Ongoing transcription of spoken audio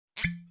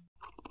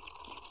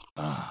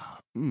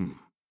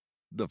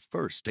The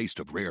first taste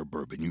of rare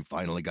bourbon you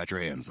finally got your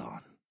hands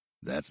on.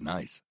 That's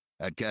nice.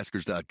 At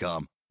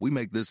Caskers.com, we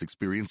make this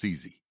experience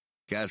easy.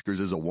 Caskers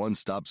is a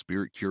one-stop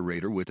spirit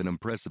curator with an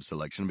impressive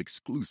selection of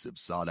exclusive,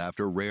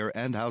 sought-after, rare,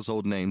 and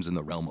household names in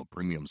the realm of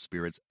premium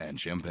spirits and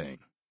champagne.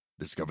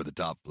 Discover the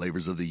top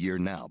flavors of the year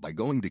now by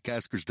going to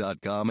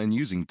Caskers.com and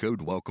using code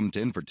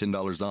WELCOME10 for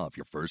 $10 off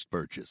your first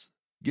purchase.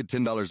 Get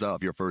 $10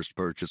 off your first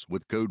purchase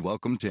with code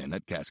WELCOME10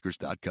 at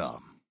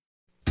Caskers.com.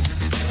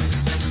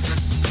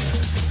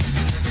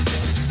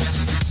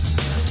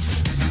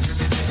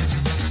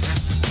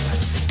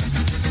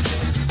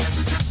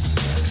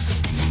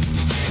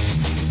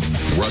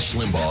 Rush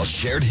Limbaugh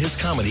shared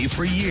his comedy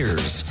for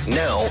years.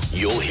 Now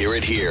you'll hear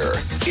it here.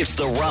 It's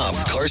the Rob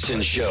Carson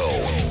Show.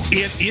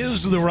 It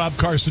is the Rob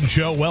Carson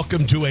Show.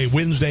 Welcome to a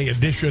Wednesday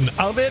edition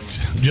of it.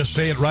 Just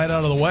say it right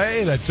out of the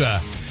way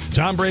that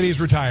Tom Brady's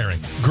retiring.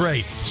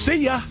 Great.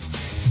 See ya.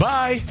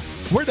 Bye.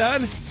 We're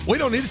done. We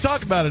don't need to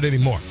talk about it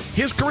anymore.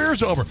 His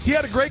career's over. He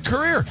had a great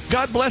career.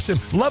 God bless him.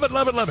 Love it,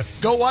 love it, love it.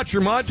 Go watch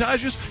your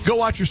montages. Go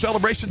watch your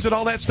celebrations and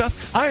all that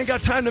stuff. I ain't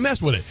got time to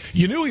mess with it.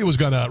 You knew he was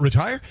going to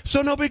retire,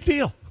 so no big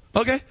deal.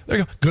 Okay, there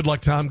you go. Good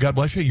luck, Tom. God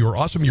bless you. You are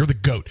awesome. You're the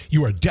GOAT.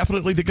 You are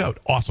definitely the GOAT.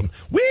 Awesome.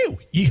 Woo!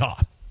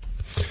 Yeehaw.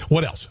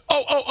 What else?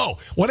 Oh.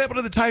 What happened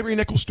to the Tyree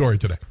Nichols story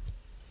today?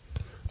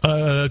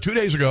 2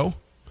 days ago,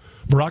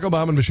 Barack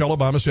Obama and Michelle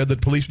Obama said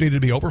that police needed to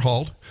be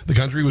overhauled. The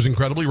country was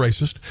incredibly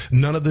racist.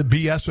 None of the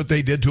BS that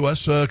they did to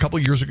us a couple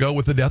of years ago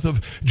with the death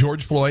of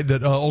George Floyd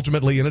that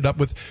ultimately ended up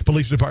with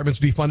police departments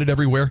defunded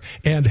everywhere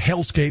and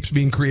hellscapes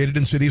being created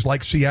in cities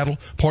like Seattle,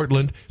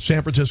 Portland,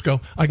 San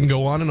Francisco. I can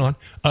go on and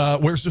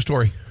on. Where's the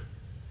story?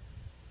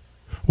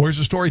 Where's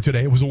the story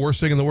today? It was the worst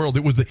thing in the world.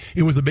 It was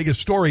the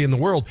biggest story in the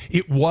world.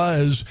 It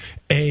was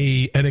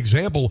an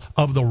example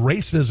of the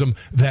racism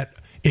that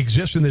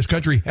exists in this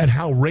country and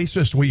how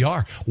racist we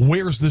are.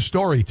 Where's the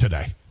story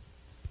today?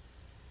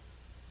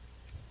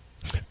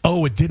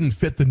 Oh, it didn't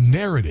fit the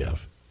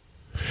narrative.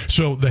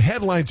 So the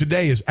headline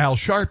today is Al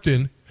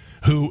Sharpton,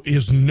 who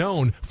is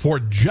known for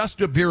just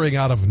appearing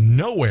out of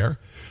nowhere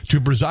to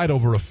preside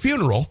over a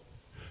funeral,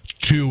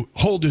 to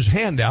hold his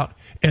hand out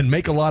and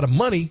make a lot of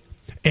money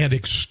and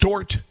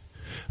extort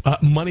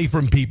money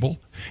from people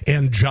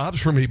and jobs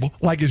from people,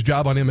 like his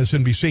job on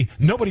MSNBC.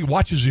 Nobody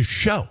watches his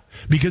show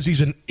because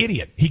he's an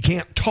idiot. He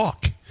can't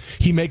talk.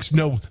 He makes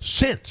no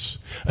sense.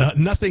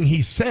 Nothing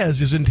he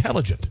says is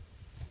intelligent.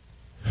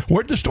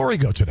 Where'd the story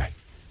go today?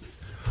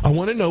 I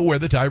want to know where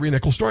the Tyree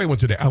Nichols story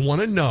went today. I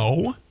want to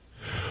know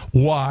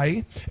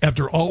why,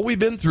 after all we've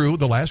been through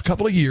the last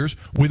couple of years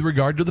with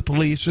regard to the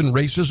police and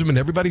racism and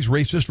everybody's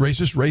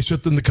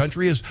racist, and the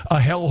country is a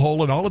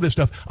hellhole and all of this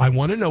stuff, I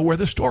want to know where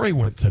the story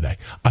went today.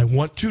 I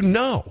want to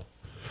know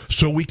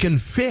so we can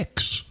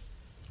fix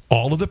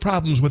all of the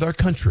problems with our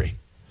country,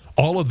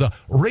 all of the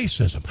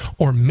racism,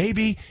 or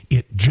maybe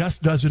it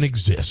just doesn't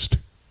exist.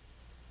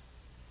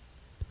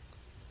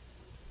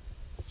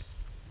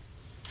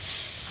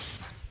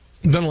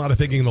 Done a lot of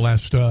thinking in the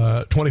last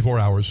 24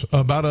 hours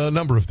about a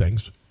number of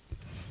things.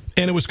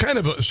 And it was kind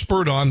of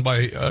spurred on by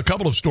a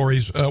couple of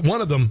stories.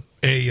 One of them,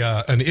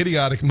 an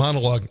idiotic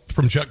monologue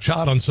from Chuck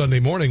Todd on Sunday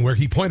morning, where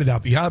he pointed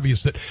out the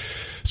obvious that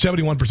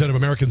 71% of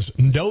Americans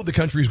know the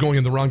country is going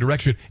in the wrong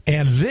direction.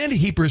 And then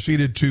he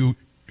proceeded to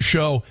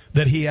show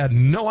that he had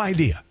no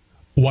idea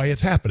why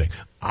it's happening.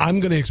 I'm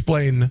going to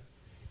explain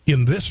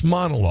in this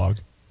monologue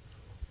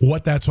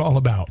what that's all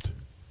about.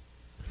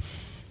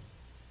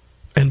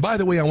 And by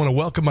the way, I want to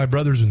welcome my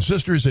brothers and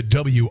sisters at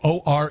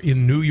WOR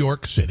in New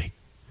York City.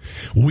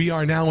 We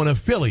are now an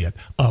affiliate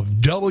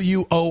of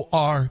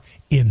WOR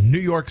in New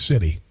York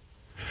City.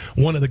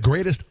 One of the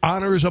greatest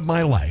honors of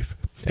my life,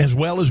 as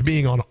well as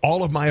being on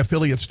all of my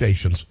affiliate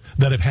stations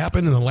that have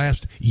happened in the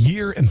last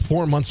year and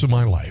 4 months of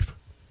my life.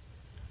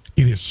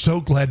 It is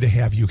so glad to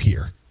have you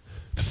here.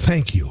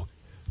 Thank you.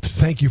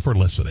 Thank you for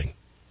listening.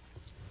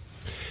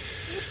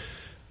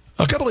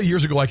 A couple of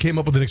years ago, I came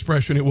up with an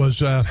expression. It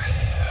was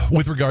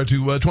with regard to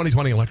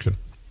 2020 election.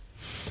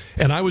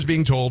 And I was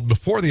being told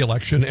before the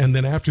election and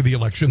then after the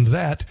election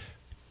that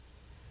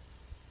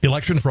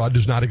election fraud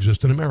does not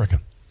exist in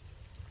America.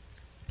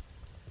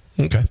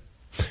 Okay.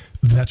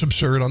 That's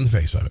absurd on the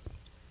face of it.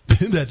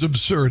 That's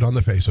absurd on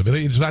the face of it.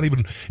 It's not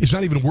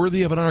even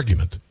worthy of an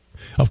argument.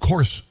 Of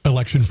course,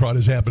 election fraud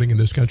is happening in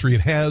this country.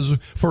 It has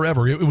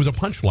forever. It was a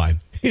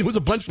punchline. It was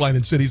a punchline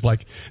in cities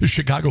like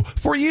Chicago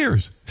for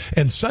years.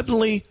 And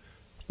suddenly,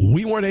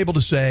 we weren't able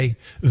to say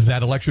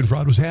that election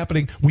fraud was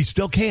happening. We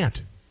still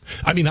can't.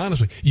 I mean,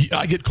 honestly,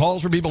 I get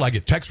calls from people. I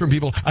get texts from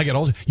people. I get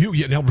all this.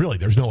 Now, really,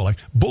 there's no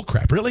election.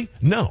 Bullcrap. Really?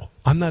 No,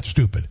 I'm not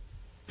stupid.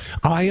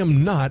 I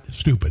am not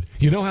stupid.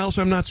 You know how else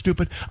I'm not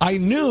stupid? I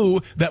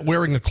knew that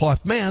wearing a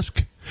cloth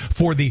mask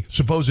for the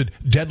supposed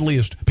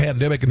deadliest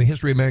pandemic in the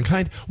history of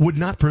mankind would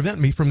not prevent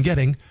me from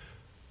getting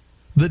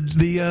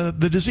the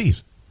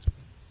disease,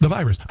 the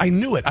virus. I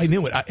knew it.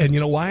 And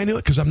you know why I knew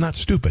it? Because I'm not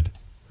stupid.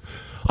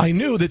 I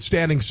knew that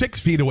standing 6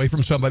 feet away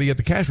from somebody at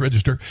the cash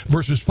register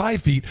versus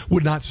 5 feet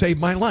would not save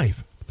my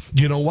life.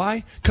 You know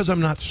why? Because I'm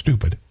not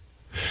stupid.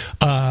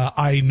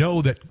 I I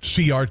know that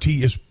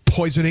CRT is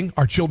poisoning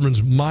our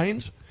children's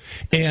minds,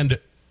 and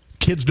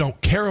kids don't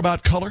care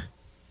about color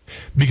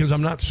because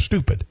I'm not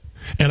stupid.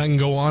 And I can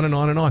go on and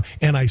on and on.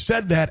 And I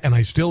said that, and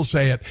I still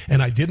say it,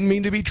 and I didn't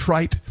mean to be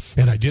trite,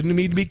 and I didn't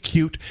mean to be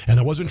cute, and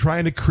I wasn't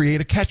trying to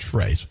create a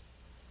catchphrase.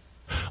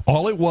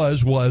 All it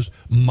was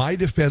my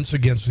defense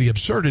against the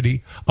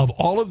absurdity of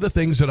all of the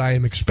things that I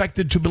am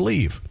expected to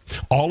believe.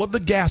 All of the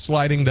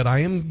gaslighting that I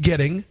am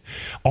getting,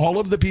 all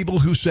of the people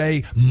who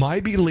say my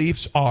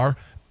beliefs are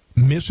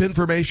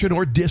misinformation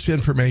or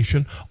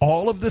disinformation,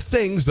 all of the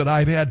things that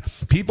I've had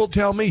people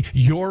tell me,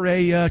 you're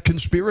a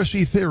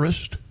conspiracy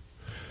theorist.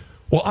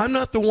 Well, I'm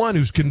not the one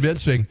who's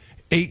convincing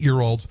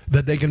 8-year-olds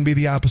that they can be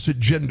the opposite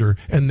gender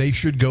and they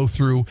should go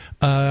through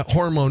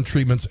hormone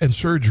treatments and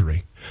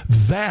surgery.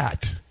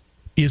 That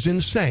is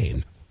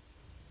insane.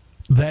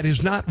 That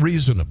is not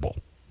reasonable.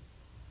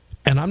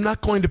 And I'm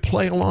not going to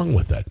play along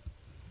with it.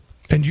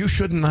 And you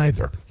shouldn't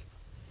either.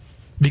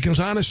 Because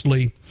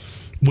honestly,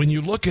 when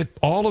you look at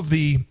all of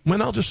the,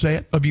 I'll just say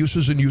it,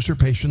 abuses and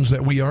usurpations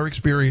that we are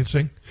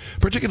experiencing,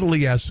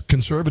 particularly as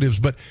conservatives,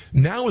 but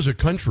now as a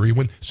country,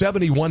 when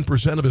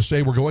 71% of us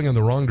say we're going in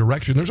the wrong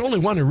direction, there's only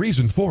one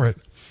reason for it.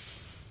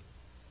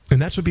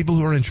 And that's the people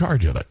who are in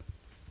charge of it.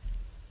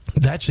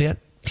 That's it.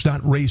 It's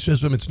not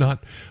racism. It's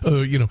not,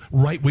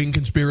 right-wing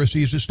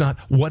conspiracies. It's not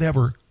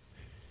whatever.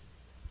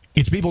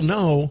 It's people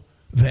know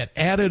that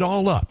add it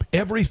all up,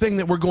 everything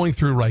that we're going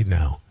through right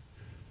now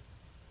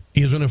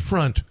is an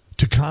affront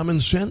to common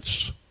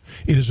sense.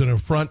 It is an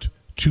affront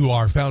to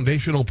our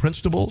foundational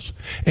principles,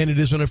 and it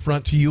is an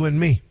affront to you and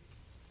me.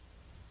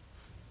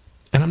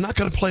 And I'm not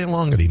going to play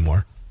along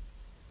anymore.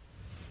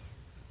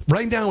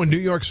 Right now in New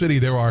York City,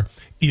 there are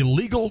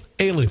illegal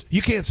aliens.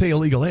 You can't say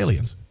illegal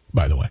aliens,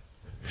 by the way.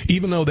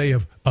 Even though they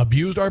have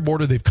abused our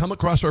border, they've come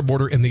across our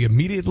border, and they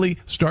immediately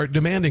start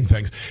demanding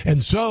things.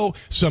 And so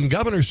some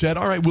governor said,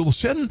 all right, we'll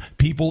send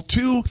people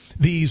to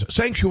these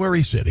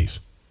sanctuary cities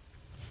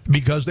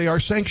because they are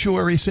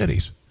sanctuary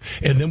cities.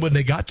 And then when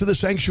they got to the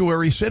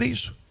sanctuary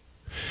cities,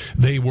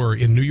 they were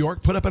in New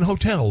York, put up in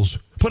hotels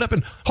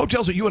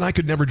that you and I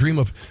could never dream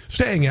of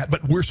staying at,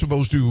 but we're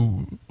supposed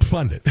to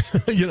fund it.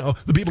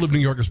 The people of New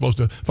York are supposed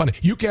to fund it.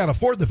 You can't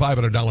afford the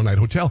 $500 a night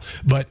hotel,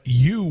 but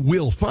you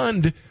will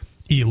fund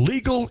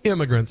illegal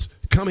immigrants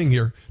coming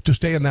here to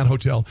stay in that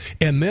hotel.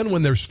 And then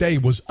when their stay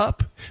was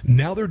up,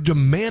 now they're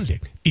demanding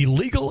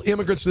illegal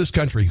immigrants to this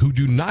country who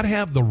do not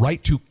have the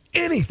right to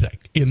anything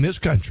in this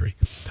country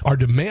are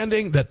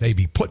demanding that they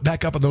be put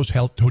back up in those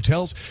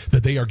hotels,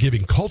 that they are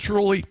giving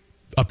culturally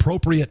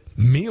appropriate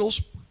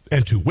meals,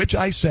 and to which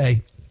I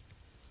say,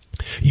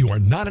 you are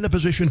not in a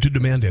position to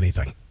demand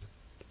anything.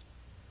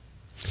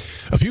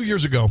 A few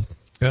years ago,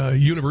 a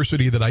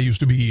university that I used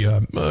to be,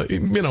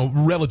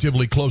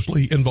 relatively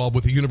closely involved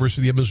with, the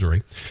University of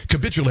Missouri,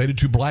 capitulated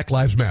to Black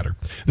Lives Matter.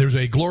 There's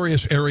a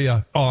glorious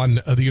area on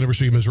the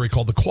University of Missouri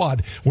called the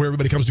Quad where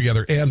everybody comes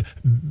together, and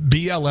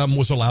BLM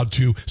was allowed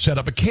to set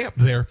up a camp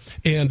there,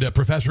 and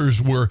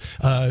professors were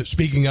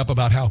speaking up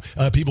about how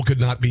people could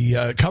not be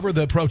cover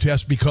the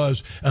protest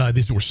because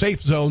these were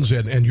safe zones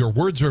and your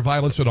words are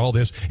violence and all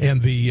this.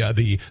 And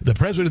the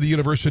president of the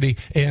university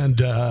and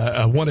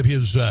one of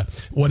his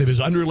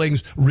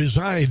underlings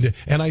resigned.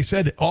 And I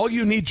said, all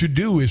you need to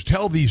do is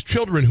tell these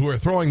children who are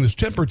throwing this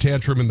temper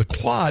tantrum in the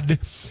Quad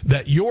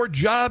that your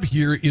job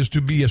here is to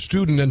be a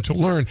student and to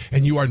learn,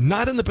 and you are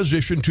not in the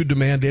position to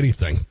demand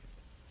anything.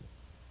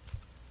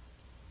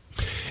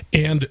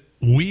 And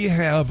we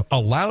have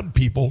allowed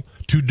people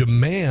to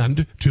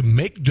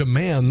make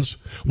demands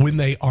when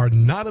they are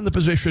not in the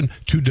position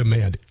to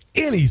demand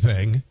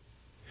anything,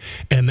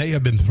 and they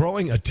have been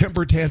throwing a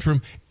temper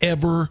tantrum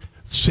ever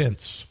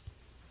since.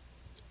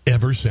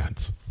 Ever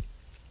since.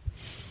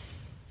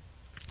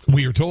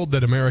 We are told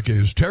that America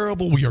is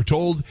terrible. We are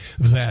told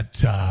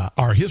that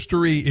our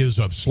history is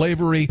of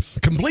slavery,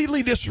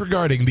 completely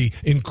disregarding the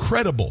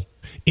incredible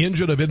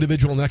engine of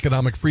individual and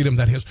economic freedom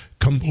that has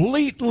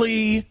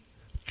completely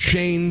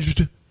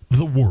changed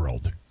the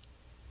world.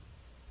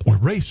 We're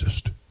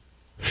racist.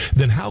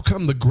 Then how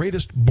come the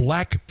greatest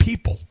black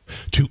people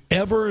to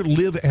ever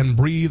live and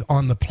breathe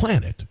on the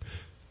planet,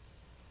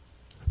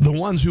 the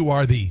ones who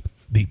are the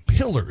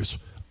pillars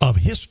of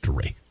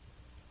history,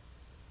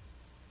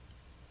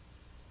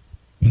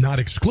 not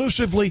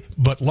exclusively,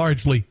 but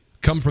largely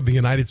come from the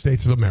United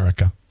States of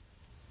America?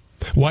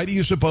 Why do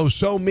you suppose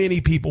so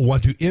many people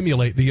want to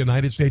emulate the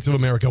United States of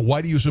America?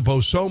 Why do you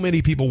suppose so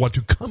many people want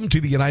to come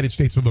to the United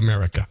States of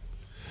America?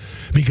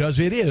 Because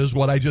it is,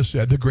 what I just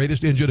said, the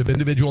greatest engine of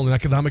individual and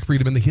economic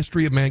freedom in the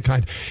history of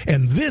mankind.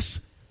 And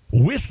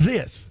with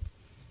this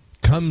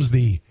comes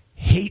the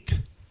hate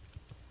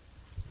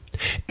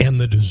and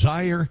the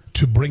desire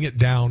to bring it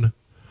down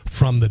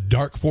from the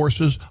dark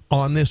forces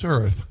on this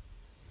earth.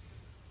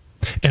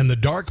 And the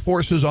dark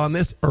forces on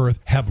this earth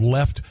have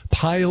left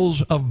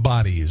piles of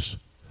bodies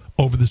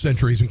over the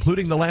centuries,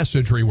 including the last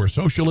century, where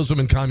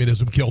socialism and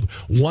communism killed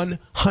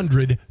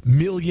 100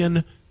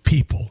 million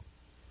people.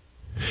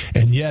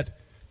 And yet,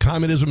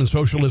 communism and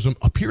socialism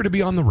appear to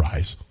be on the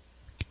rise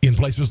in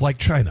places like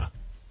China.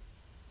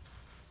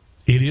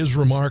 It is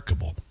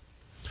remarkable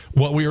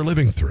what we are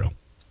living through.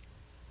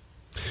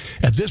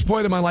 At this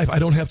point in my life, I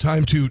don't have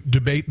time to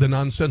debate the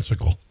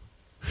nonsensical.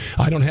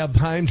 I don't have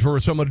time for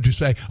someone to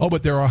say, oh,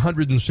 but there are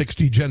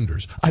 160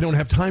 genders. I don't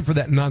have time for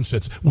that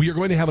nonsense. We are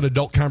going to have an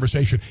adult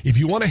conversation. If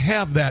you want to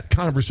have that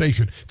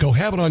conversation, go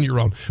have it on your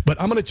own.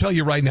 But I'm going to tell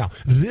you right now,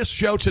 this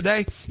show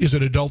today is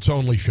an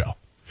adults-only show.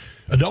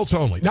 Adults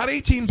only. Not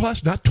 18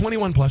 plus, not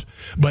 21 plus,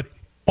 but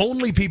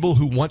only people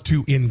who want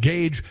to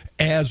engage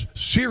as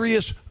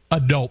serious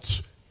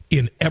adults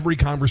in every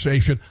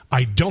conversation.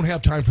 I don't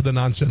have time for the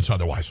nonsense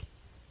otherwise.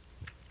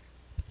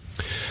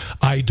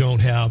 I don't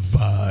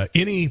have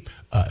any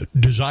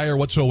desire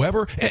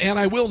whatsoever, and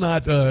I will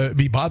not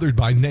be bothered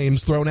by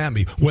names thrown at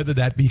me, whether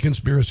that be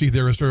conspiracy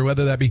theorist or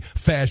whether that be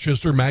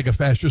fascist or MAGA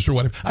fascist or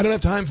whatever. I don't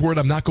have time for it.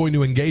 I'm not going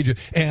to engage it.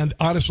 And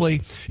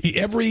honestly,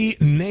 every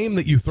name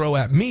that you throw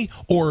at me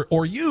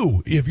or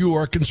you, if you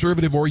are a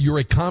conservative or you're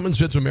a common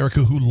sense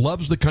American who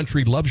loves the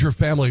country, loves your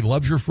family,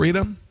 loves your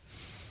freedom,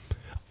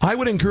 I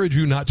would encourage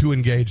you not to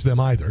engage them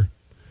either.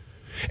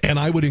 And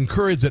I would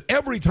encourage that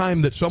every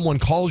time that someone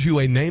calls you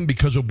a name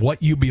because of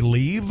what you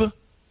believe,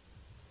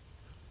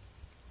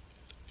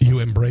 you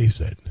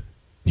embrace it.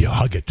 You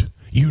hug it.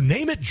 You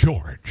name it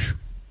George.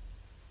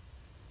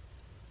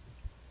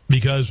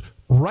 Because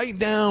right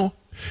now,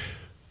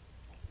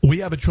 we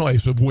have a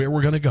choice of where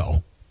we're going to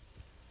go.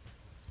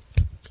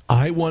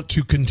 I want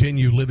to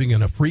continue living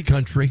in a free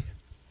country.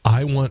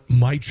 I want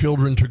my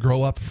children to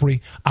grow up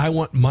free. I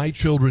want my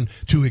children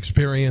to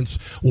experience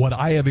what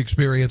I have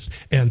experienced.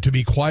 And to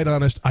be quite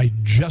honest, I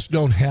just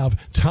don't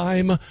have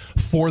time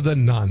for the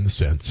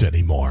nonsense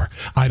anymore.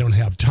 I don't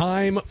have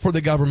time for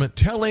the government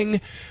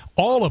telling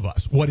all of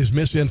us what is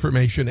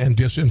misinformation and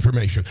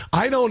disinformation.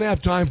 I don't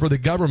have time for the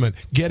government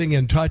getting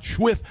in touch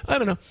with,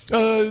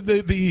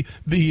 the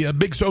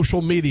big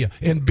social media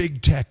and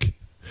big tech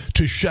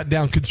to shut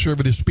down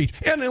conservative speech.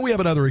 And then we have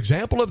another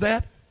example of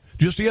that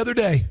just the other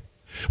day.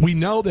 We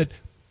know that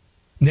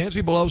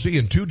Nancy Pelosi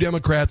and two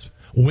Democrats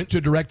went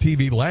to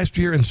DirecTV last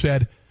year and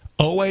said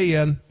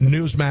OAN,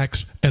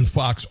 Newsmax, and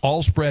Fox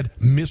all spread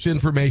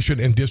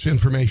misinformation and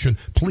disinformation.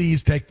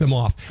 Please take them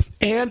off.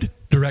 And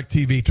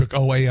DirecTV took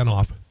OAN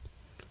off.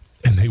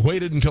 And they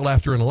waited until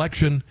after an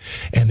election,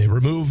 and they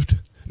removed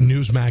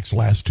Newsmax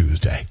last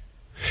Tuesday.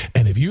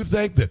 And if you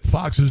think that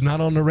Fox is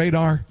not on the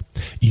radar,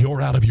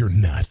 you're out of your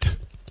nut.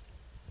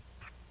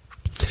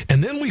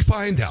 And then we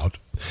find out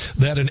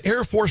that an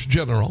Air Force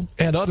general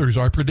and others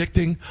are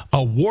predicting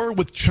a war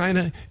with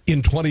China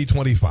in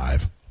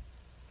 2025.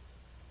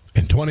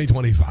 In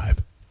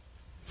 2025.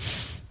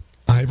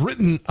 I've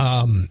written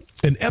an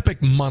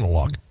epic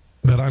monologue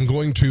that I'm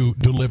going to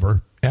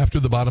deliver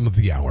after the bottom of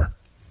the hour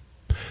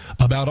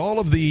about all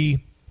of the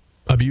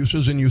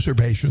abuses and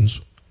usurpations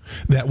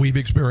that we've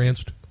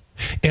experienced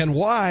and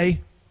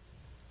why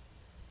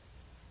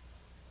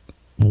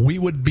we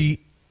would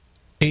be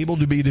able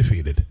to be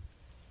defeated.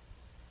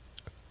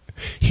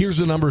 Here's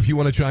the number if you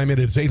want to chime in.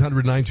 It's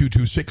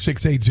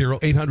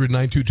 800-922-6680,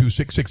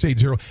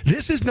 800-922-6680.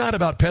 This is not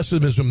about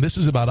pessimism. This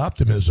is about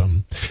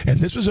optimism. And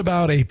this is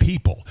about a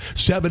people,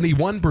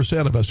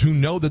 71% of us, who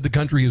know that the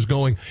country is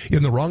going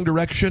in the wrong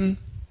direction,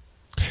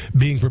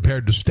 being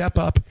prepared to step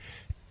up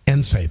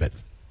and save it.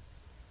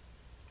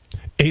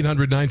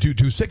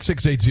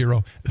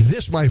 800-922-6680.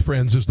 This, my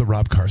friends, is the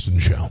Rob Carson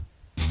Show.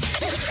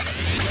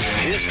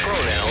 His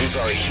pronouns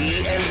are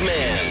he and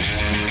man.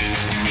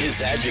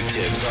 His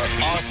adjectives are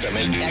awesome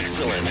and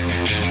excellent.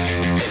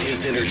 And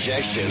his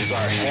interjections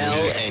are hell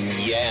and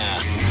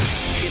yeah.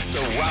 It's the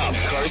Rob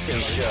Carson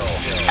Show.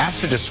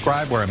 Asked to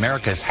describe where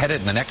America is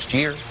headed in the next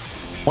year,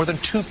 more than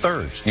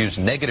 2/3 use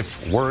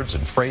negative words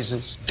and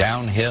phrases: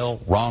 downhill,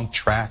 wrong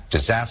track,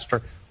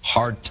 disaster,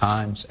 hard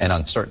times, and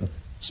uncertain.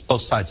 It's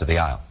both sides of the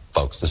aisle,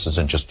 folks. This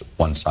isn't just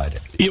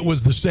one-sided. It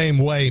was the same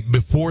way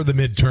before the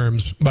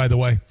midterms, by the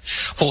way.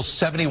 Full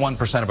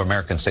 71% of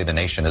Americans say the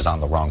nation is on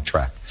the wrong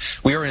track.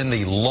 We are in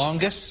the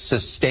longest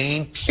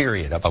sustained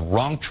period of a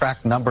wrong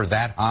track number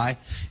that high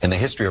in the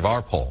history of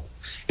our poll.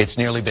 It's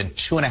nearly been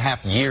 2.5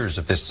 years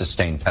of this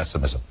sustained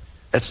pessimism.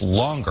 It's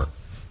longer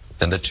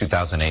than the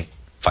 2008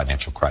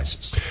 financial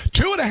crisis.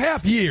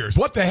 2.5 years.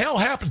 What the hell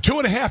happened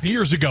 2.5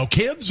 years ago,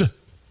 kids?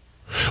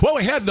 Well,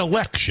 we had an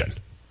election.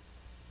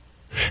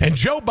 And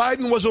Joe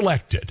Biden was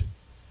elected.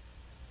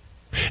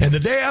 And the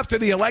day after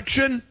the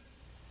election,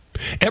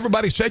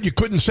 everybody said you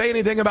couldn't say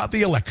anything about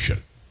the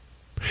election.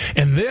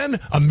 And then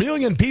 1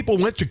 million people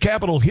went to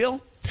Capitol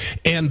Hill,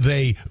 and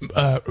they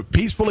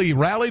peacefully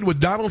rallied with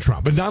Donald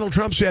Trump. And Donald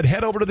Trump said,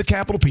 head over to the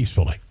Capitol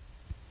peacefully.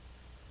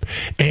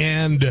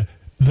 And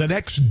the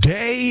next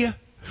day,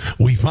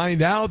 we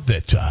find out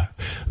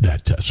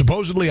that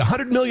supposedly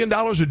 $100 million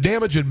of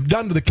damage had been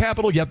done to the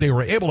Capitol, yet they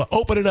were able to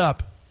open it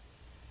up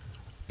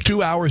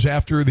 2 hours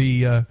after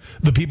the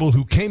people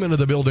who came into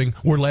the building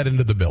were let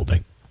into the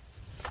building.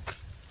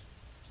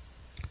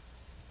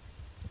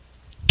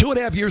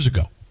 2.5 years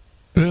ago.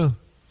 Yeah.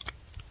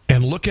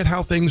 And look at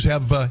how things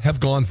have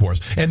gone for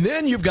us. And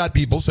then you've got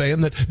people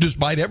saying that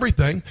despite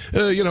everything,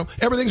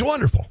 everything's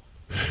wonderful.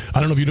 I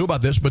don't know if you knew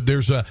about this, but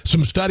there's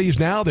some studies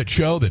now that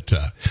show that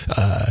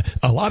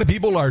a lot of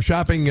people are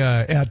shopping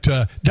at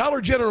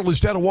Dollar General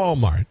instead of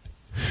Walmart.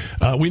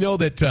 We know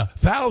that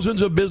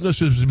thousands of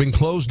businesses have been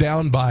closed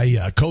down by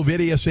COVID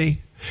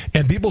idiocy,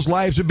 and people's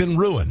lives have been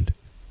ruined.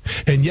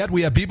 And yet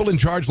we have people in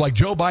charge like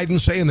Joe Biden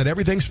saying that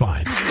everything's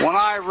fine. When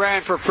I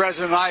ran for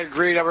president, I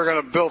agreed that we're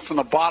going to build from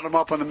the bottom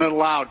up and the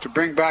middle out to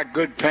bring back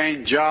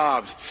good-paying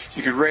jobs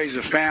you can raise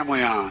a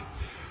family on,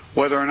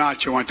 whether or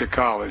not you went to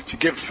college, to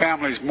give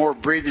families more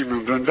breathing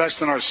room, to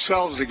invest in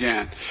ourselves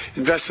again,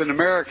 invest in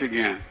America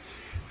again.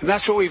 And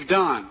that's what we've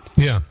done.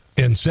 Yeah.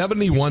 And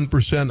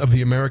 71% of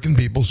the American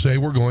people say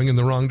we're going in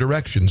the wrong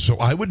direction. So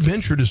I would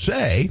venture to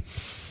say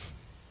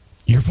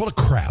you're full of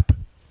crap.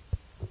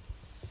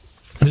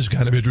 This is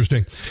kind of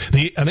interesting.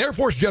 An Air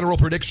Force general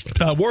predicts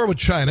war with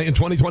China in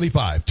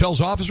 2025.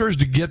 Tells officers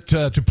to get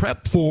to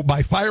prep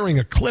by firing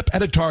a clip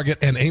at a target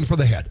and aim for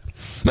the head.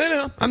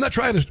 No, I'm not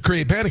trying to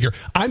create panic here.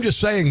 I'm just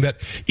saying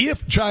that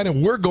if China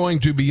were going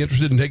to be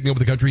interested in taking over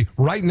the country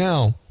right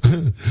now,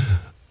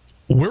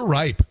 we're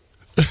ripe.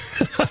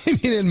 I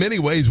mean, in many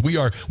ways, we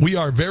are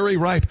very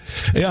ripe.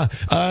 Yeah,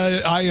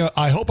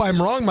 I hope I'm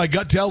wrong. My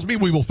gut tells me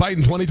we will fight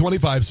in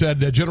 2025,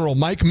 said General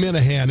Mike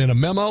Minahan in a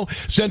memo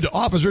sent to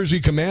officers he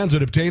commands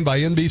and obtained by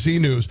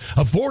NBC News.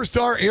 A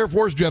 4-star Air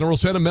Force general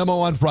sent a memo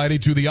on Friday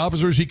to the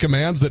officers he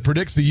commands that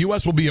predicts the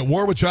U.S. will be at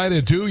war with China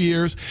in 2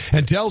 years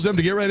and tells them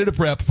to get ready to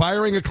prep,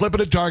 firing a clip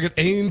at a target,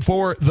 aim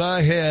for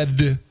the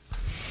head.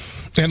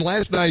 And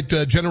last night,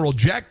 General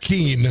Jack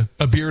Keane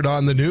appeared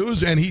on the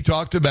news, and he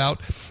talked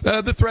about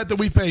the threat that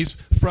we face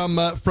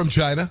from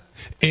China.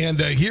 And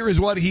here is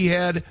what he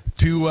had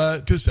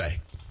to say.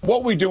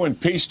 What we do in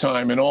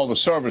peacetime in all the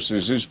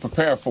services is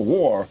prepare for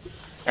war,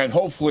 and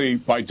hopefully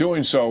by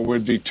doing so, we're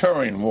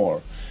deterring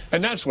war.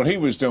 And that's what he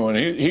was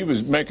doing. He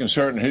was making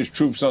certain his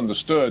troops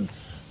understood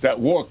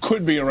that war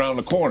could be around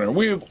the corner.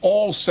 We have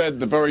all said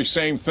the very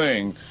same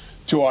thing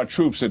to our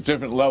troops at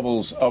different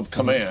levels of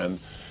command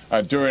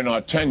during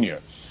our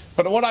tenure.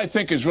 But what I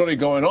think is really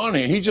going on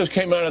here, he just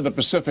came out of the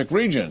Pacific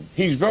region.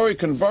 He's very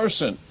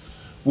conversant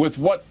with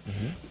what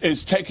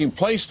is taking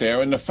place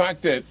there and the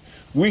fact that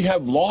we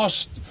have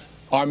lost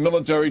our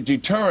military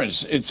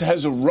deterrence. It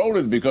has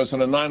eroded because of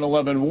the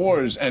 9/11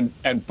 wars and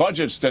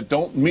budgets that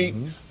don't meet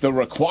the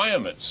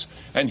requirements.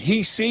 And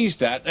he sees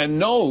that and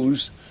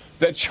knows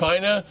that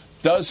China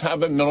does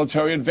have a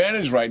military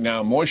advantage right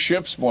now. More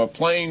ships, more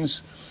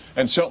planes,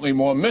 and certainly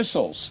more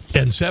missiles.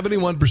 And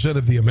 71%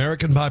 of the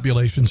American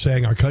population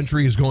saying our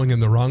country is going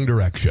in the wrong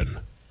direction.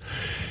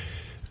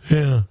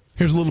 Yeah.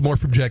 Here's a little more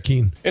from Jack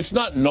Keane. It's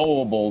not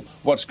knowable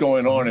what's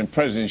going on in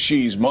President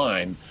Xi's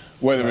mind,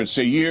 whether it's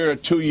a year,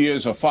 2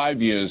 years, or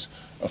 5 years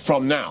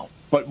from now.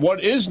 But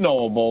what is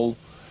knowable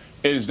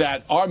is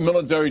that our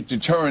military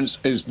deterrence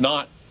is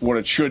not what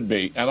it should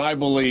be. And I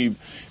believe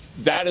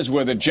that is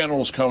where the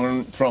general's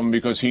coming from,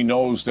 because he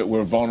knows that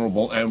we're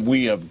vulnerable and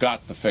we have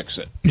got to fix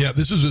it. Yeah,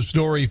 this is a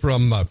story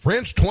from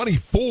France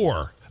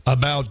 24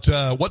 about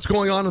what's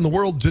going on in the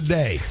world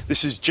today.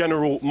 This is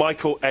General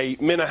Michael A.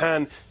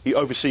 Minahan. He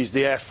oversees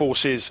the Air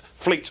Force's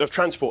fleet of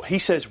transport. He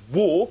says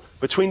war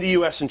between the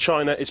US and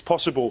China is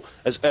possible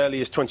as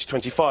early as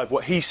 2025.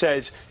 What he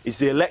says is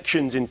the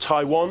elections in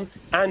Taiwan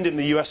and in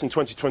the US in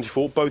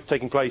 2024, both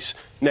taking place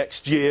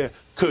next year,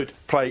 could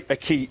play a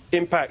key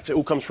impact. It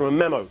all comes from a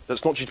memo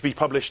that's not due to be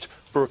published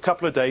for a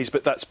couple of days,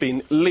 but that's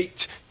been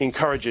leaked.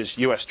 Encourages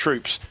US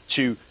troops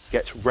to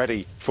get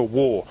ready for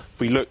war. If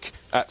we look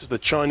at the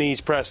Chinese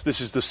press,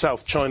 this is the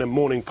South China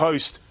Morning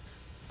Post.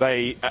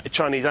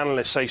 Chinese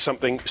analysts say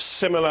something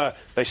similar.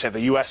 They say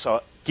the US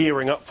are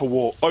gearing up for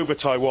war over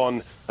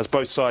Taiwan as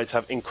both sides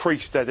have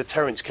increased their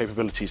deterrence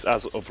capabilities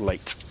as of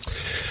late.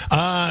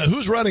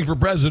 Who's running for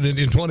president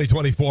in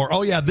 2024?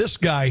 Oh, yeah, this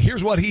guy.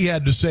 Here's what he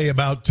had to say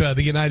about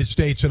the United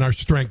States and our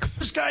strength.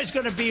 This guy's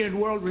going to be in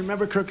world,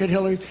 remember Crooked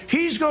Hillary?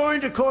 He's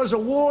going to cause a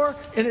war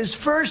in his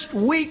first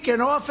week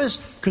in office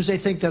because they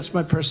think that's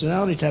my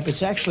personality type.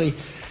 It's actually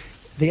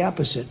the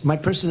opposite. My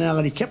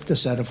personality kept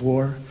us out of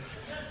war.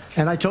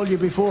 And I told you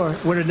before,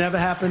 would have never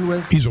happened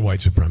with... He's a white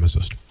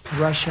supremacist.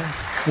 Russia.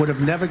 Would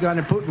have never gone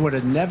in. Putin would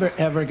have never,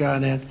 ever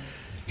gone in.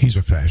 He's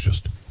a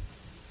fascist.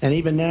 And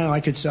even now, I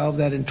could solve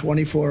that in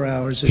 24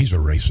 hours. He's a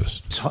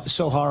racist. It's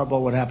so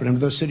horrible what happened. I mean,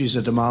 those cities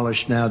are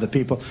demolished now. The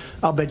people,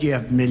 I'll bet you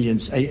have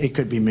millions. It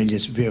could be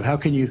millions of people. How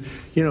can you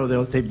know,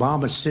 they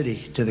bomb a city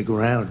to the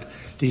ground.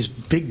 These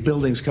big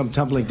buildings come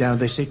tumbling down.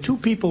 They say 2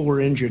 people were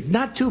injured.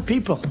 Not 2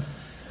 people.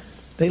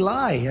 They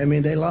lie. I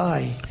mean, they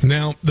lie.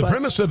 Now, the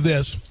premise of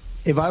this...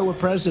 If I were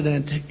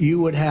president,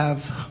 you would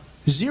have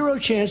 0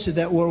 chance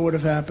that war would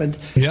have happened.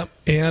 Yep.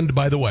 And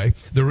by the way,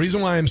 the reason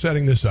why I'm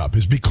setting this up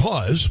is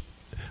because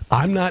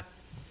I'm not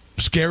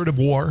scared of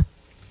war.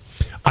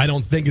 I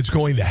don't think it's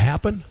going to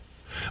happen.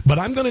 But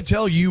I'm going to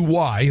tell you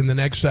why in the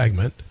next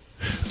segment.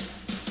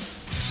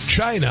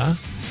 China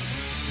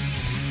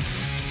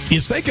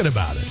is thinking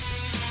about it.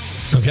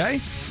 Okay?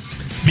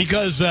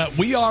 Because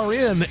we are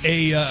in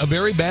a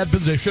very bad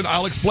position.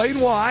 I'll explain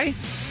why.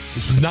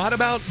 This is not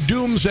about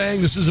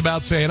doomsaying. This is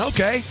about saying,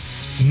 okay,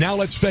 now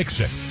let's fix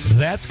it.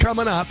 That's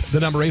coming up. The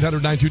number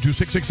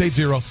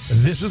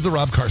 800-922-6680. This is the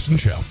Rob Carson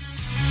Show.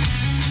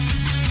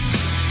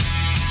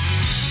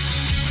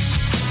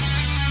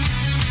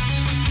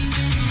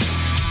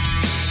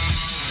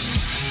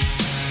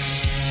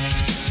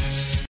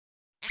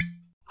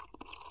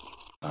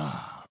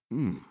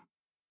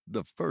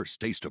 The first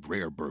taste of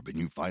rare bourbon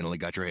you finally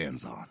got your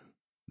hands on.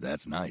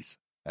 That's nice.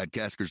 At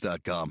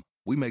Caskers.com,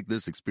 we make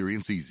this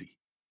experience easy.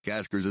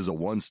 Caskers is a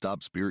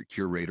one-stop spirit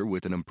curator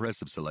with an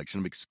impressive selection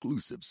of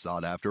exclusive,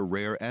 sought-after,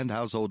 rare, and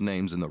household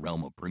names in the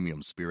realm of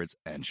premium spirits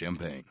and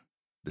champagne.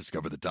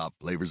 Discover the top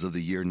flavors of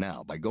the year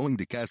now by going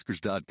to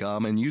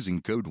Caskers.com and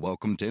using code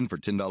WELCOME10 for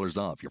 $10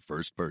 off your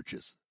first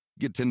purchase.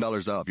 Get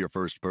 $10 off your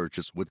first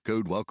purchase with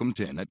code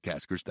WELCOME10 at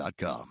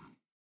Caskers.com.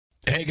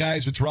 Hey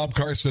guys, it's Rob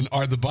Carson.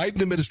 Are the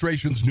Biden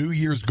administration's New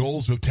Year's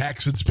goals of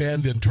tax and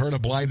spend and turn a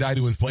blind eye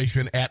to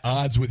inflation at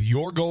odds with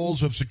your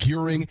goals of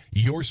securing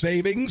your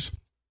savings?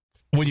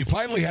 When you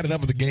finally had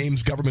enough of the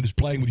games government is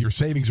playing with your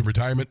savings and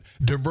retirement,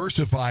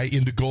 diversify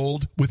into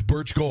gold with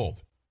Birch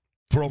Gold.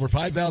 For over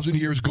 5,000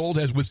 years, gold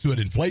has withstood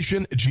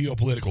inflation,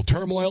 geopolitical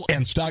turmoil,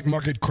 and stock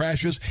market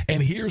crashes.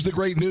 And here's the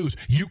great news.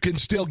 You can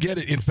still get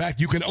it. In fact,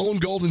 you can own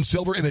gold and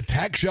silver in a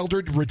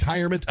tax-sheltered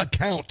retirement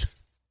account.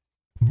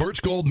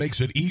 Birch Gold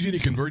makes it easy to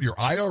convert your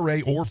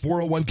IRA or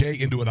 401k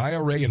into an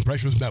IRA in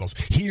precious metals.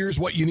 Here's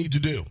what you need to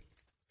do.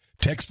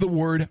 Text the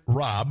word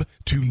ROB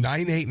to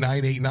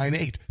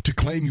 989898 to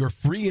claim your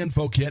free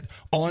info kit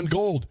on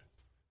gold.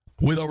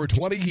 With over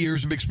 20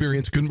 years of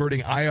experience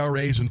converting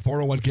IRAs and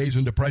 401ks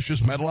into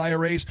precious metal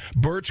IRAs,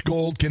 Birch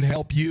Gold can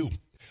help you.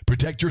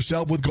 Protect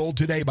yourself with gold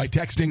today by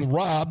texting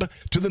ROB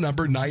to the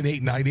number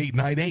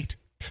 989898.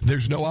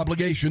 There's no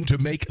obligation to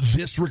make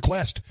this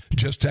request.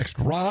 Just text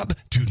ROB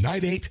to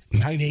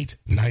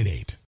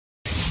 989898.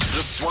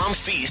 The Swamp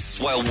feasts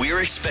while we're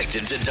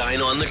expected to dine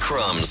on the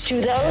crumbs.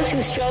 To those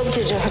who strove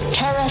to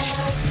deter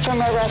us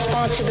from our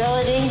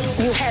responsibility,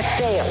 you have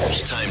failed.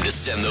 Time to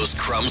send those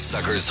crumb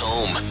suckers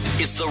home.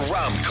 It's the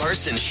Rob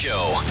Carson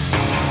Show.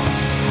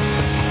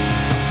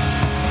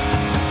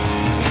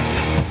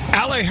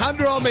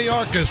 Alejandro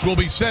Mayorkas will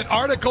be sent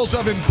articles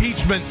of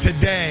impeachment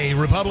today.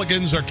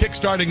 Republicans are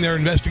kickstarting their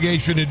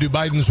investigation into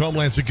Biden's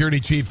Homeland Security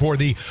chief for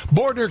the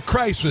border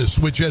crisis,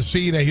 which has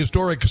seen a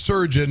historic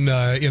surge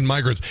in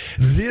migrants.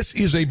 This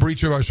is a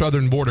breach of our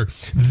southern border.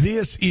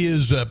 This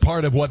is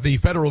part of what the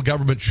federal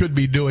government should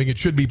be doing. It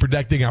should be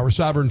protecting our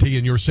sovereignty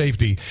and your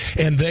safety.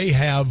 And they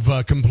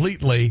have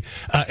completely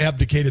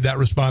abdicated that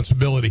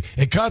responsibility.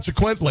 And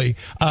consequently,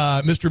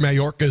 Mr.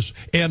 Mayorkas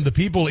and the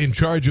people in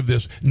charge of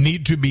this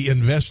need to be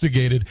investigated,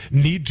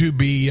 need to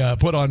be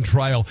put on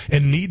trial,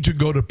 and need to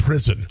go to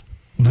prison.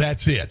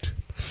 That's it.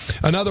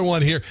 Another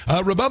one here.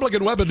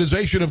 Republican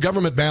weaponization of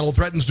government battle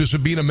threatens to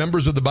subpoena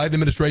members of the Biden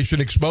administration,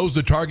 expose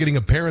the targeting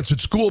of parents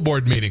at school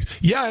board meetings.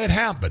 Yeah, it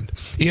happened.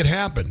 It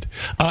happened.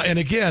 And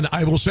again,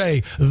 I will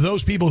say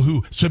those people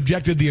who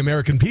subjected the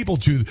American people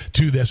to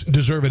this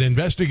deserve an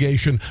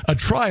investigation, a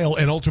trial,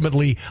 and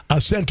ultimately a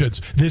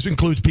sentence. This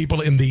includes people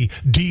in the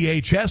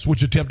DHS,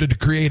 which attempted to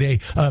create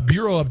a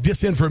Bureau of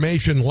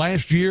Disinformation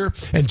last year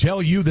and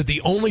tell you that the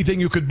only thing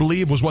you could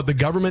believe was what the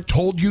government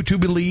told you to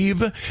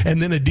believe,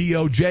 and then a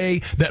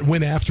DOJ that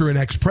went after an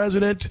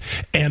ex-president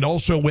and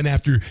also went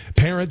after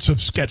parents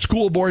at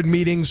school board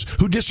meetings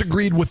who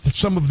disagreed with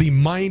some of the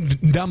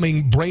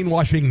mind-numbing,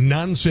 brainwashing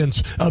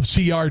nonsense of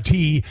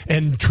CRT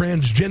and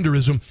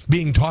transgenderism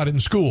being taught in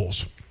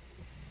schools.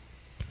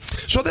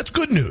 So that's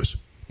good news.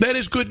 That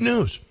is good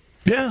news.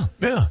 Yeah.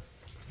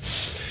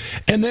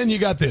 And then you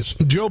got this.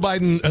 Joe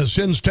Biden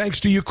sends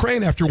tanks to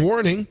Ukraine after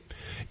warning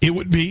it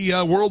would be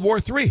World War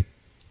III.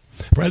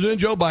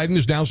 President Joe Biden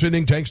is now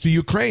sending tanks to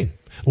Ukraine.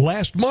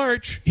 Last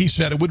March, he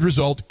said it would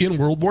result in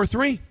World War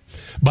III.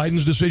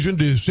 Biden's decision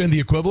to send the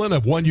equivalent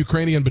of one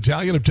Ukrainian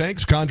battalion of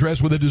tanks contrasts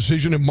with a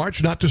decision in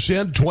March not to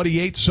send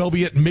 28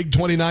 Soviet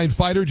MiG-29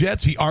 fighter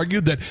jets. He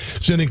argued that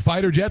sending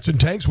fighter jets and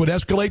tanks would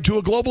escalate to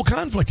a global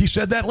conflict. He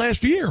said that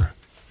last year.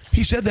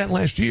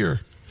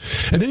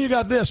 And then you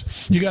got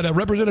this. You got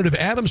Representative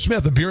Adam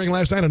Smith appearing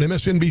last night on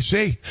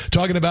MSNBC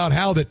talking about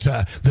how that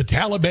the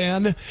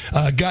Taliban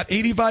got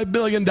 $85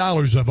 billion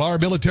of our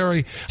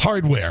military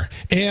hardware.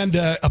 And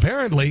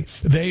apparently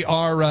they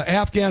are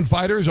Afghan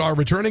fighters are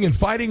returning and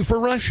fighting for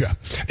Russia.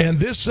 And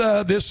this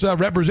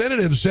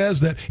representative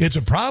says that it's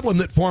a problem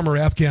that former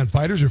Afghan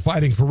fighters are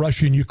fighting for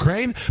Russia and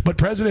Ukraine. But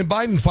President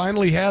Biden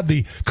finally had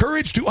the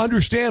courage to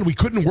understand we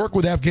couldn't work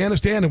with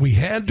Afghanistan and we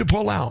had to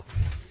pull out.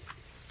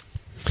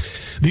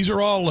 These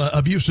are all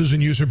abuses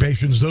and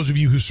usurpations. Those of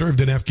you who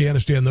served in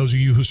Afghanistan, those of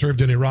you who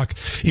served in Iraq,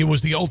 it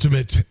was the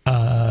ultimate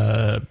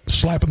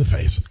slap in the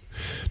face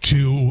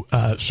to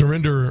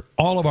surrender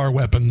all of our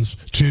weapons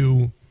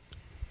to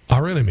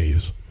our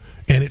enemies.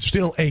 And it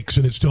still aches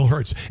and it still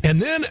hurts. And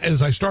then,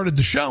 as I started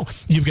the show,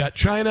 you've got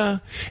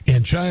China,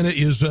 and China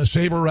is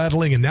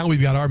saber-rattling, and now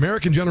we've got our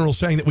American generals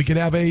saying that we could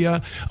have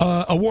a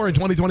war in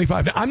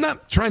 2025. Now, I'm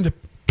not trying to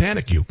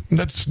panic you.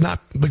 That's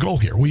not the goal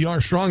here. We are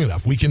strong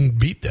enough. We can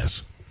beat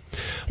this.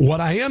 What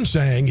I am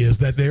saying is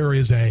that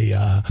there's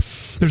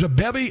a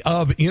bevy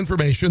of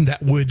information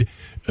that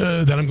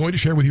I'm going to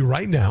share with you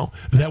right now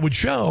that would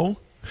show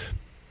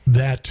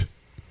that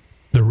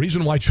the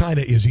reason why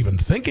China is even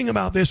thinking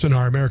about this and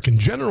our American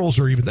generals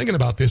are even thinking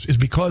about this is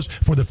because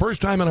for the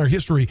first time in our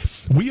history,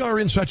 we are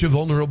in such a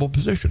vulnerable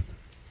position.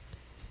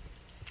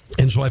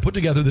 And so I put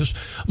together this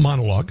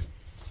monologue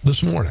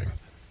this morning.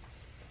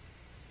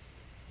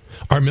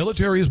 Our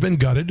military has been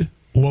gutted.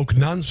 Woke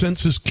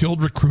nonsense has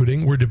killed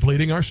recruiting. We're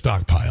depleting our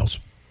stockpiles.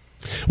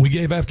 We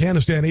gave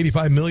Afghanistan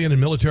 $85 million in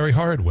military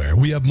hardware.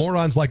 We have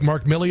morons like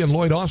Mark Milley and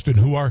Lloyd Austin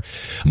who are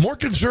more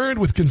concerned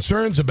with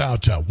concerns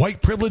about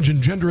white privilege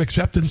and gender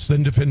acceptance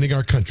than defending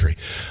our country.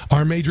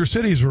 Our major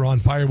cities are on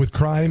fire with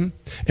crime,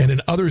 and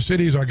in other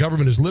cities, our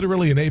government is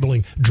literally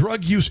enabling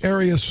drug use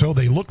areas so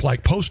they look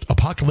like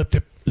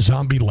post-apocalyptic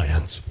zombie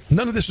lands.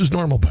 None of this is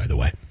normal, by the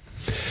way.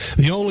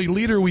 The only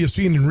leader we have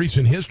seen in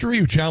recent history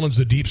who challenged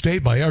the deep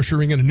state by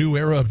ushering in a new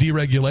era of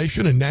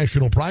deregulation and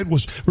national pride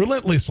was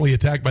relentlessly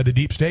attacked by the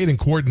deep state in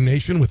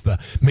coordination with the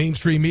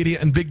mainstream media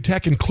and big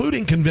tech,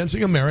 including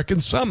convincing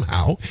Americans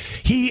somehow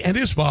he and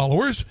his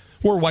followers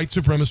were white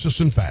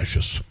supremacists and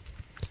fascists.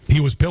 He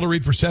was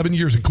pilloried for 7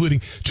 years,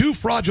 including 2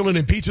 fraudulent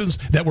impeachments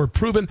that were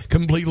proven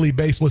completely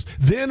baseless.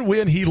 Then,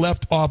 when he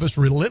left office,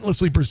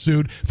 relentlessly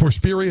pursued for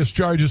spurious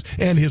charges,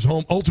 and his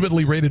home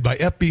ultimately raided by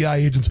FBI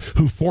agents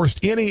who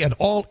forced any and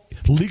all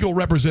legal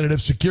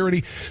representative,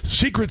 security,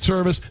 Secret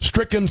Service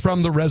stricken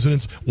from the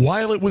residence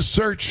while it was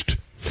searched,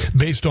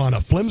 based on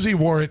a flimsy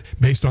warrant,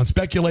 based on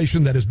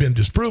speculation that has been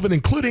disproven,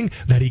 including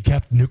that he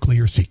kept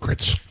nuclear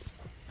secrets.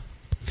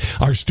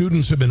 Our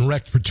students have been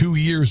wrecked for 2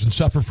 years and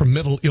suffer from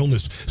mental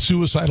illness,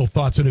 suicidal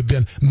thoughts, and have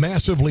been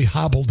massively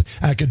hobbled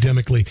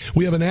academically.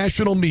 We have a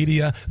national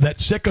media that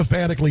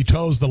sycophantically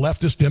toes the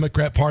leftist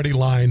Democrat Party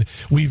line.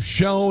 We've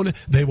shown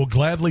they will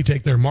gladly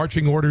take their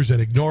marching orders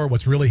and ignore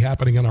what's really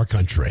happening in our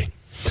country.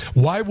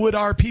 Why would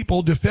our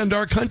people defend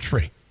our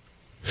country?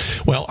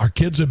 Well, our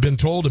kids have been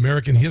told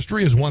American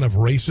history is one of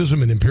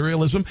racism and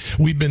imperialism.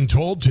 We've been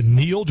told to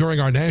kneel during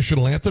our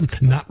national anthem,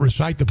 not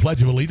recite the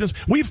Pledge of Allegiance.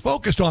 We've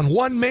focused on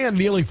one man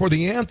kneeling for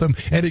the anthem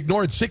and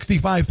ignored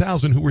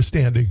 65,000 who were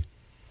standing.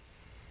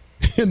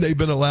 And they've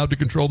been allowed to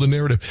control the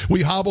narrative.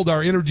 We hobbled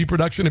our energy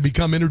production and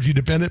become energy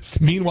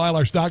dependent. Meanwhile,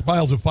 our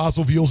stockpiles of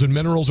fossil fuels and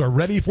minerals are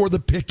ready for the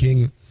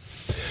picking.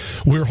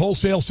 We're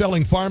wholesale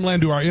selling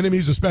farmland to our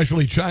enemies,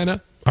 especially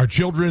China. Our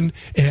children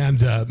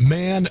and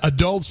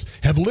adults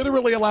have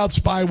literally allowed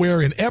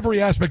spyware in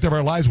every aspect of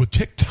our lives with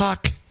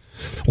TikTok.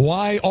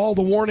 Why all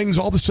the warnings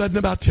all of a sudden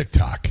about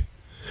TikTok?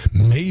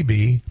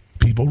 Maybe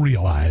people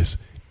realize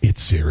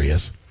it's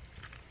serious.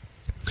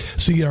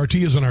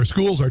 CRT is in our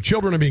schools. Our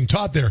children are being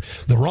taught they're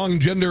the wrong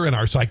gender, and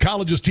our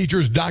psychologists,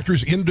 teachers,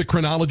 doctors,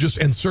 endocrinologists,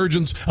 and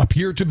surgeons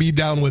appear to be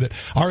down with it.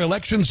 Our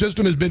election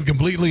system has been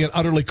completely and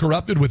utterly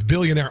corrupted, with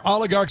billionaire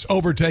oligarchs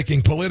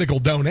overtaking political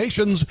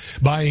donations,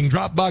 buying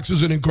drop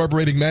boxes, and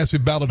incorporating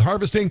massive ballot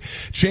harvesting,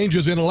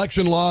 changes in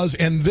election laws,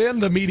 and then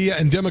the media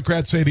and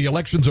Democrats say the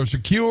elections are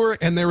secure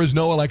and there is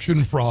no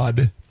election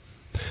fraud.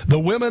 The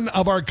women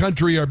of our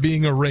country are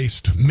being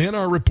erased. Men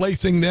are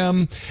replacing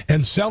them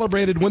and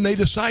celebrated when they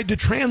decide to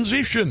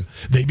transition.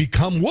 They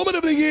become Woman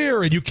of the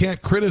Year, and you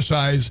can't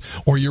criticize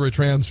or you're a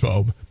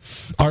transphobe.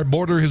 Our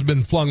border has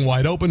been flung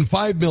wide open.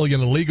 5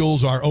 million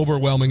illegals are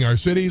overwhelming our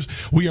cities.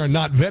 We are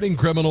not vetting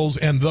criminals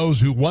and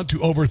those who want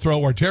to overthrow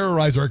or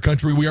terrorize our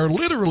country. We are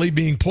literally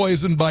being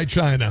poisoned by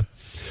China.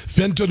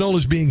 Fentanyl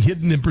is being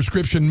hidden in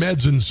prescription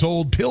meds and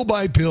sold pill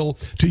by pill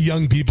to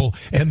young people,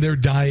 and they're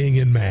dying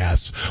in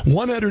mass.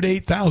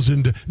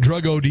 108,000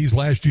 drug ODs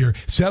last year,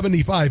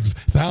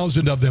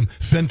 75,000 of them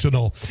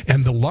fentanyl.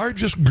 And the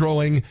largest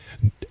growing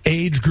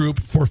age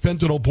group for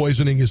fentanyl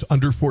poisoning is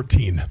under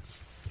 14.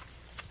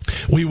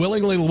 We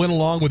willingly went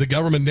along with a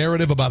government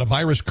narrative about a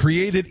virus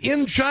created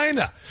in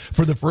China.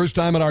 For the first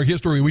time in our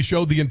history, we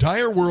showed the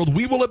entire world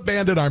we will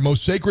abandon our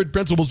most sacred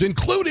principles,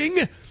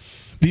 including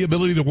the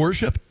ability to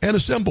worship and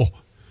assemble.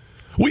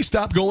 We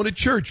stopped going to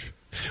church.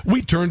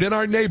 We turned in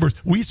our neighbors.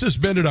 We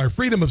suspended our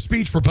freedom of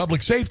speech for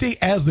public safety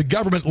as the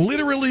government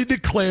literally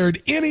declared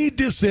any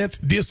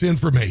dissent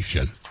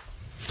disinformation.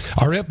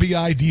 Our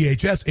FBI,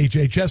 DHS,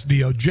 HHS,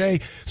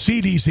 DOJ,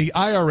 CDC,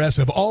 IRS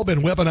have all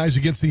been weaponized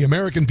against the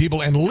American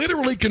people and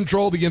literally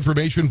control the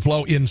information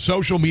flow in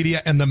social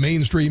media and the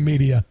mainstream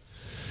media.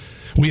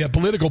 We have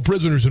political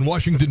prisoners in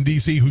Washington,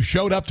 D.C. who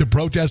showed up to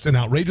protest an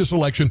outrageous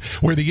election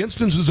where the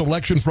instances of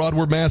election fraud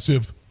were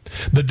massive.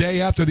 The day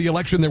after the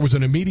election, there was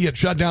an immediate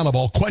shutdown of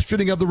all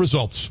questioning of the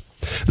results.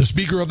 The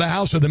Speaker of the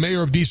House and the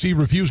Mayor of D.C.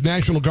 refused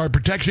National Guard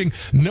protection,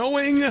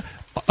 knowing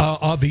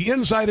of the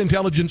inside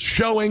intelligence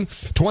showing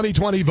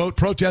 2020 vote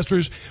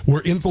protesters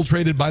were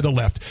infiltrated by the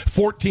left.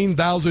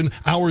 14,000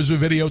 hours of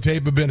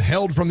videotape have been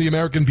held from the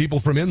American people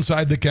from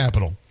inside the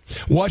Capitol.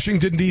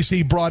 Washington,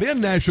 D.C. brought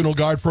in National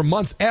Guard for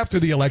months after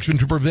the election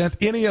to prevent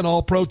any and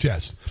all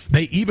protests.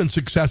 They even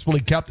successfully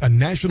kept a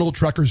national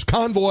truckers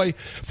convoy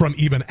from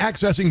even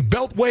accessing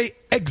Beltway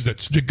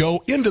exits to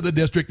go into the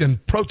district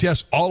and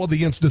protest all of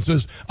the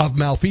instances of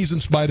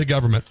malfeasance by the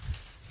government.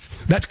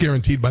 That's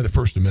guaranteed by the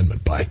First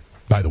Amendment, by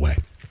the way.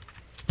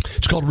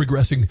 It's called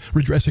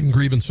redressing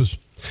grievances.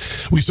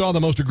 We saw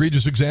the most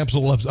egregious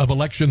example of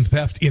election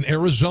theft in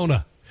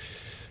Arizona,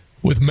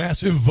 with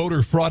massive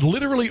voter fraud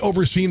literally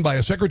overseen by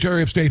a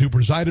Secretary of State who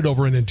presided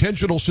over an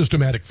intentional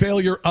systematic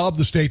failure of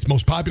the state's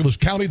most populous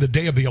county the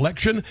day of the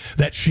election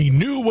that she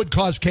knew would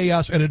cause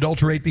chaos and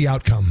adulterate the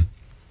outcome.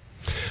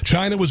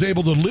 China was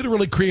able to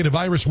literally create a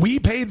virus we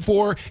paid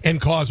for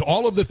and cause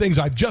all of the things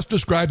I've just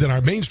described, and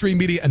our mainstream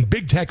media and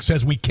big tech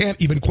says we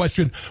can't even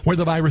question where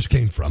the virus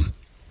came from.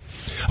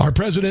 Our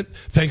president,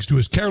 thanks to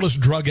his careless,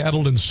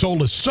 drug-addled, and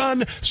soulless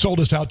son, sold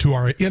us out to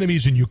our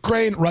enemies in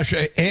Ukraine,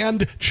 Russia,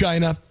 and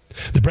China.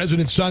 The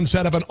president's son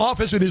set up an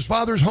office in his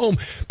father's home,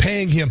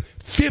 paying him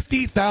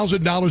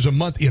 $50,000 a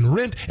month in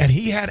rent, and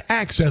he had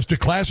access to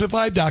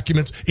classified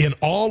documents in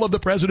all of the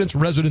president's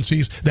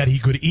residencies that he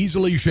could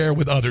easily share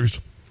with others.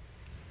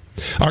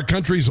 Our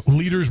country's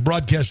leaders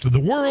broadcast to the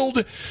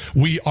world.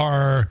 We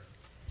are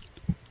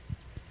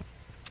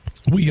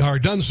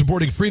done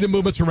supporting freedom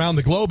movements around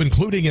the globe,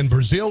 including in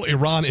Brazil,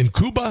 Iran, and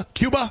Cuba.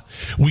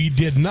 We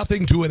did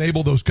nothing to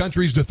enable those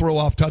countries to throw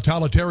off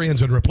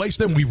totalitarians and replace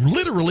them. We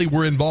literally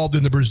were involved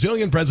in the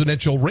Brazilian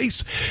presidential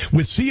race,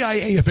 with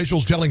CIA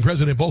officials telling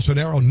President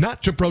Bolsonaro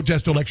not to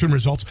protest election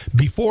results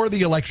before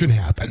the election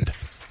happened.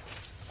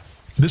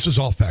 This is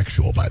all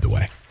factual, by the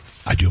way.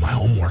 I do my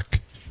homework.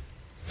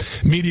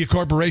 Media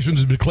corporations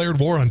have declared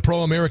war on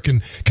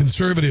pro-American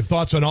conservative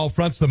thoughts on all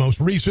fronts. The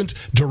most recent,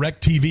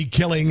 DirecTV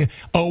killing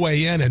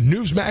OAN and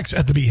Newsmax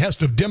at the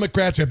behest of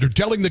Democrats after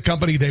telling the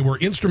company they were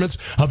instruments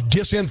of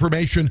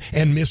disinformation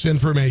and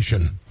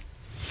misinformation.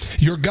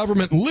 Your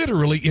government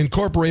literally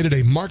incorporated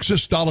a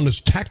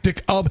Marxist-Stalinist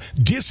tactic of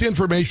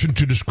disinformation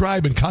to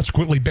describe and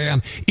consequently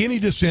ban any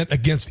dissent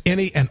against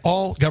any and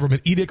all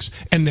government edicts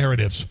and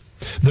narratives.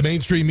 The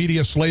mainstream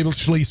media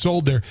slavishly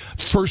sold their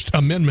First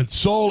Amendment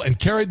soul and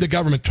carried the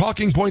government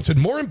talking points and,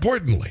 more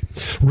importantly,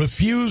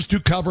 refused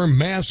to cover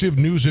massive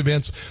news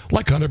events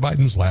like Hunter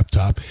Biden's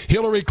laptop,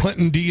 Hillary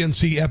Clinton,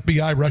 DNC,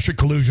 FBI, Russia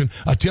collusion,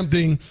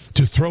 attempting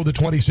to throw the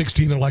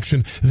 2016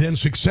 election, then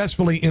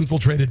successfully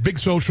infiltrated big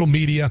social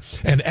media,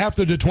 and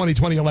after the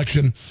 2020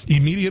 election,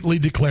 immediately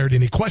declared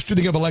any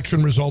questioning of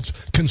election results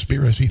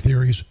conspiracy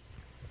theories.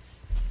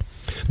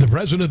 The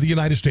President of the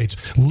United States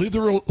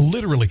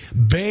literally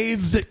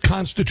bathed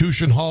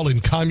Constitution Hall in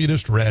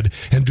communist red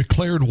and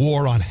declared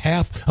war on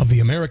half of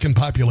the American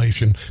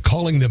population,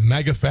 calling them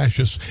MAGA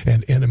fascists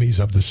and enemies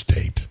of the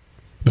state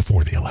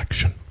before the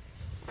election.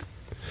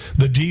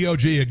 The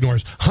DOJ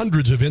ignores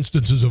hundreds of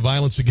instances of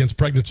violence against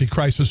pregnancy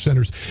crisis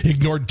centers,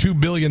 ignored $2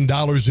 billion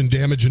in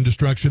damage and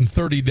destruction,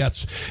 30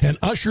 deaths, and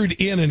ushered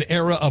in an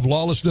era of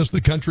lawlessness the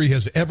country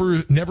has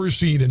never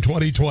seen in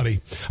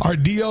 2020. Our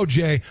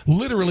DOJ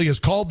literally has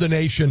called the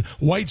nation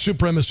white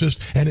supremacist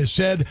and has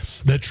said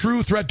the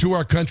true threat to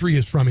our country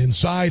is from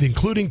inside,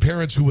 including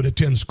parents who would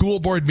attend school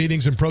board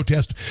meetings and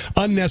protest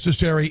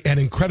unnecessary and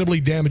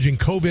incredibly damaging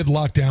COVID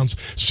lockdowns,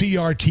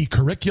 CRT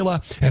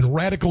curricula, and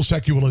radical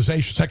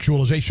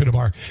sexualization of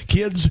our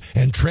kids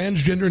and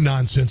transgender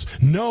nonsense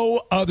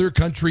no other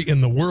country in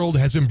the world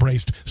has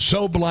embraced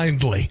so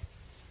blindly.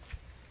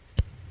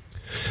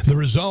 The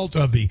result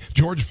of the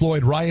George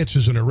Floyd riots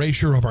is an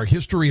erasure of our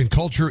history and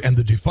culture and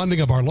the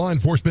defunding of our law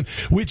enforcement,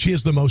 which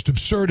is the most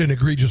absurd and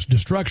egregious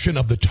destruction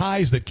of the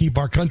ties that keep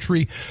our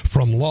country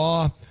from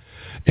law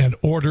and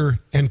order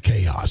and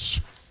chaos.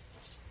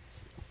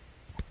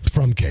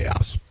 From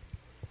chaos.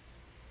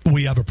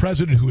 We have a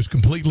president who is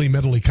completely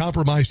mentally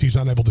compromised. He's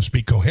unable to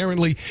speak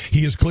coherently.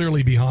 He is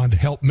clearly beyond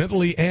help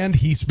mentally, and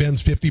he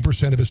spends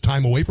 50% of his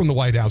time away from the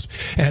White House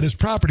at his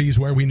properties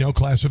where we know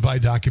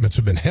classified documents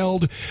have been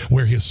held,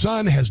 where his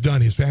son has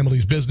done his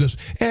family's business,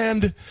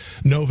 and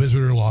no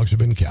visitor logs have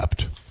been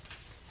kept.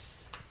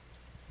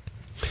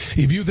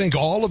 If you think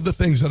all of the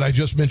things that I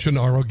just mentioned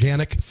are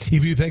organic,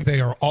 if you think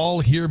they are all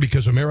here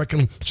because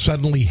America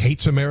suddenly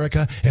hates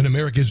America and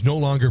America is no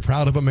longer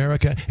proud of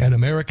America and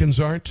Americans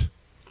aren't,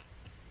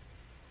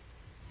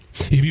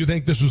 if you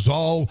think this was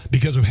all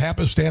because of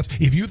happenstance,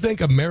 if you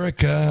think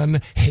Americans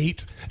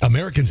hate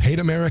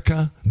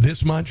America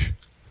this much,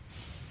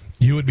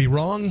 you would be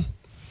wrong,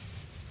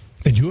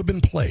 and you have been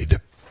played.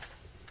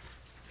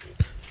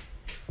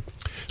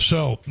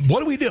 So,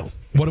 what do we do?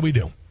 What do we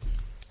do?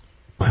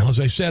 Well,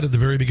 as I said at the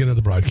very beginning of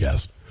the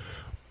broadcast,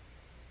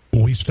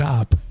 we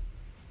stop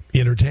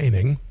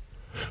entertaining.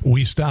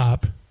 We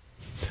stop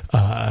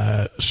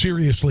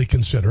seriously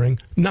considering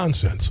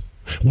nonsense.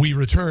 We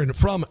return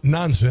from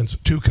nonsense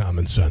to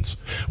common sense.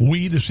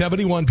 We, the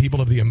 71%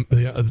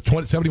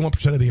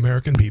 of the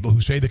American people who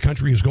say the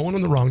country is going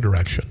in the wrong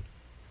direction,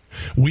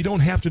 we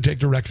don't have to take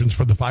directions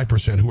from the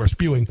 5% who are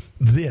spewing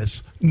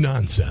this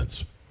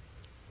nonsense.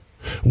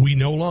 We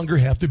no longer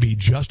have to be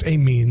just a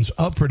means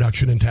of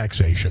production and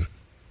taxation.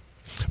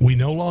 We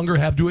no longer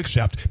have to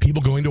accept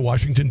people going to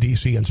Washington,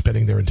 D.C. and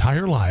spending their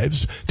entire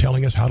lives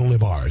telling us how to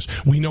live ours.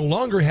 We no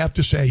longer have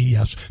to say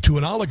yes to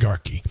an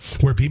oligarchy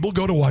where people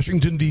go to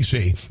Washington,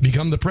 D.C.,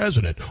 become the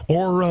president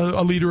or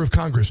a leader of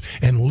Congress,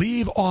 and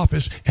leave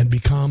office and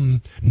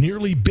become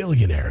nearly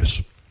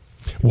billionaires.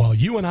 while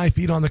you and I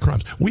feed on the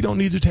crumbs. We don't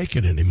need to take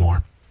it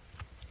anymore.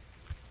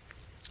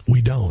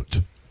 We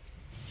don't.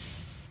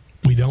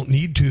 We don't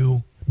need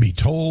to be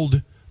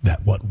told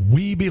that what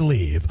we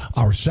believe,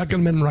 our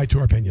Second Amendment right to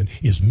our opinion,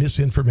 is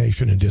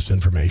misinformation and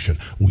disinformation.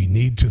 We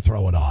need to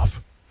throw it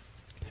off.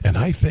 And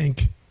I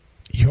think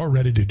you're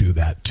ready to do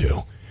that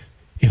too,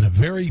 in a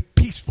very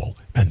peaceful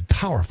and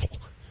powerful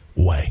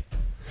way.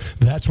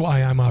 That's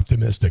why I'm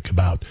optimistic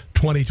about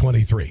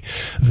 2023.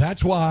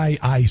 That's why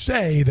I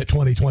say that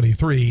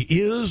 2023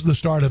 is the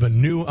start of a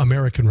new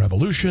American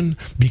revolution,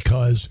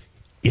 because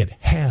it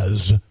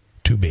has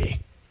to be.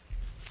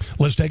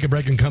 Let's take a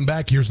break and come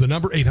back. Here's the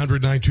number,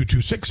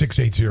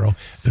 800-922-6680.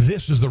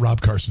 This is the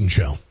Rob Carson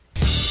Show.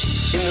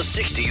 In the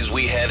 60s,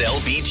 we had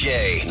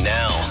LBJ.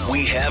 Now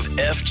we have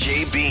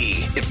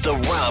FJB. It's the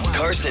Rob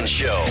Carson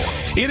Show.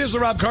 It is the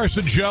Rob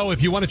Carson Show.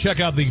 If you want to check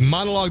out the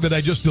monologue that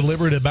I just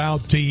delivered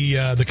about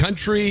the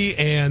country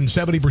and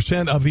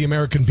 70% of the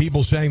American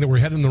people saying that we're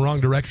heading in the wrong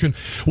direction,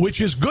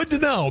 which is good to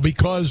know,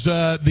 because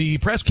the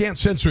press can't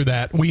censor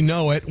that. We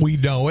know it. We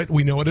know it.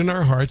 We know it in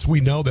our hearts.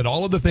 We know that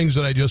all of the things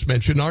that I just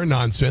mentioned are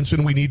nonsense,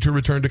 and we need to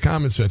return to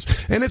common sense.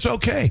 And it's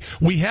okay.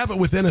 We have it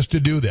within us to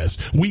do this.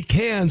 We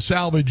can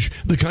salvage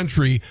the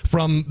country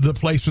from the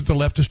place that the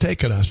left has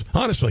taken us.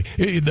 Honestly,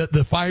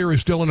 the fire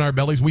is still in our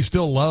bellies. We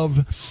still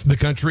love the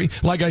country.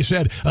 Like I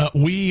said,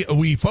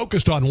 we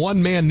focused on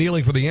one man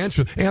kneeling for the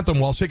anthem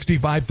while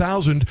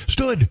 65,000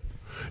 stood.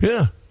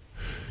 Yeah,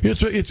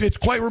 it's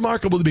quite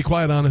remarkable, to be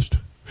quite honest.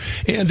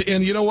 And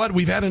you know what?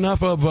 We've had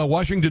enough of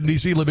Washington,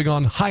 D.C. living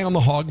on high on the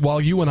hog while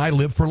you and I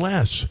live for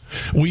less.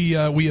 We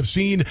have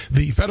seen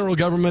the federal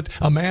government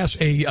amass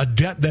a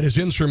debt that is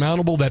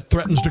insurmountable, that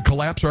threatens to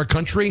collapse our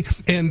country,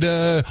 and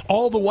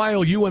all the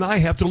while you and I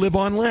have to live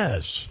on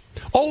less.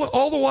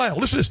 All the while.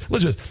 Listen to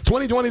this.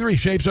 2023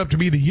 shapes up to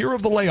be the year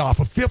of the layoff.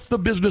 A fifth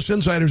of business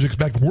insiders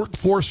expect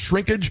workforce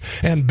shrinkage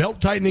and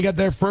belt-tightening at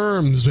their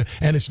firms.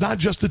 And it's not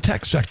just the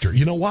tech sector.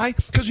 You know why?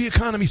 Because the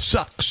economy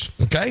sucks,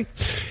 okay?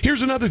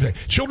 Here's another thing.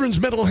 Children's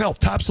mental health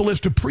tops the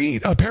list of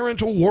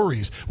parental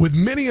worries, with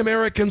many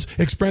Americans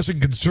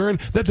expressing concern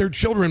that their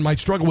children might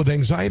struggle with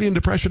anxiety and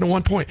depression at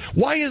one point.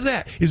 Why is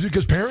that? Is it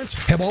because parents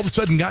have all of a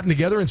sudden gotten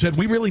together and said,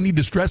 we really need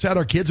to stress out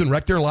our kids and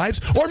wreck their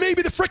lives? Or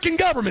maybe the frickin'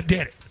 government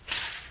did it?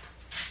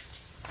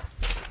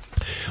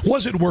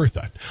 Was it worth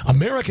it?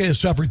 America has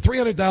suffered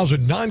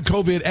 300,000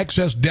 non-COVID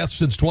excess deaths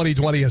since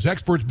 2020 as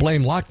experts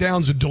blame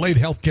lockdowns and delayed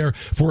health care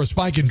for a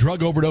spike in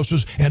drug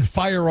overdoses and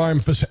firearm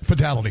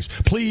fatalities.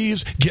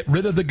 Please get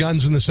rid of the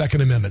guns in the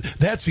Second Amendment.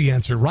 That's the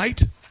answer, right?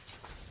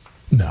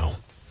 No.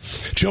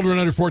 Children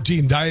under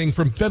 14 dying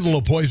from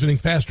fentanyl poisoning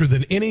faster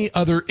than any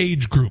other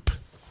age group.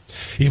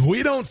 If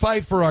we don't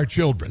fight for our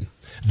children,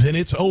 then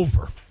it's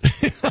over.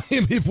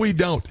 If we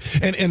don't.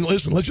 And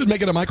listen, let's just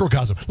make it a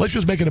microcosm. Let's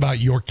just make it about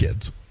your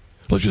kids.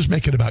 Let's just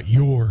make it about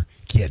your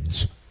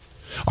kids.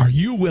 Are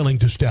you willing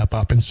to step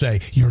up and say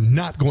you're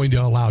not going to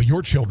allow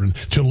your children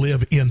to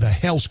live in the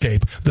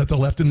hellscape that the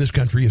left in this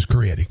country is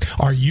creating?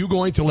 Are you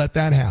going to let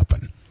that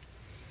happen?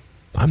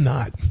 I'm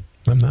not.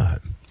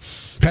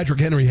 Patrick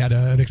Henry had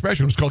an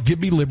expression. It was called, give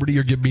me liberty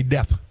or give me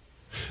death.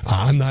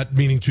 I'm not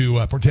meaning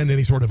to pretend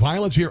any sort of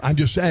violence here. I'm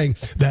just saying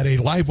that a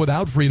life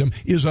without freedom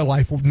is a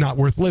life not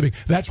worth living.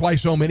 That's why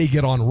so many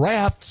get on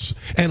rafts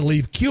and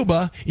leave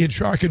Cuba in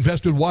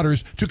shark-infested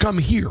waters to come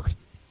here.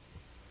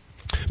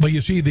 But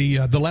you see,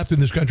 the left in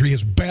this country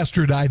has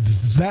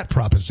bastardized that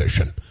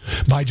proposition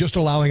by just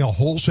allowing a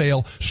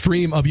wholesale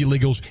stream of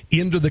illegals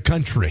into the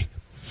country.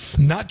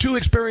 Not to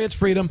experience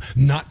freedom,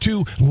 not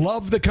to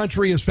love the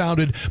country as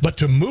founded, but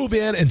to move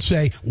in and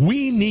say,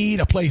 we need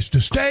a place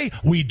to stay,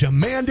 we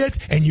demand it,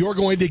 and you're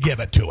going to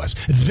give it to us.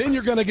 Then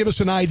you're going to give us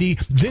an ID,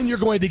 then you're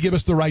going to give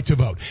us the right to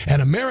vote.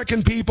 And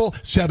American people,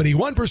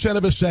 71%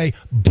 of us say,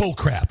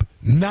 bullcrap.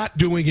 Not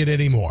doing it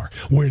anymore.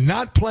 We're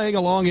not playing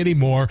along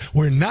anymore.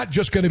 We're not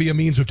just going to be a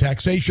means of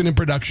taxation and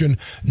production.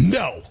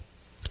 No.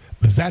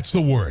 That's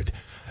the word.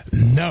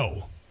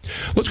 No.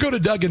 Let's go to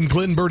Doug in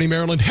Glen Burnie,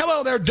 Maryland.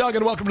 Hello there, Doug,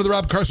 and welcome to the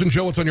Rob Carson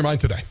Show. What's on your mind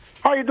today?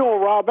 How you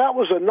doing, Rob? That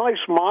was a nice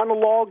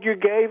monologue you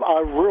gave. I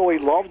really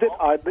loved it.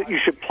 I bet you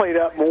should play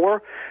that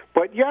more.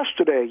 But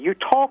yesterday, you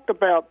talked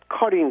about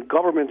cutting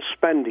government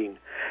spending.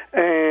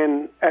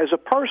 And as a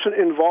person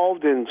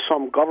involved in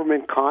some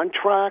government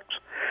contracts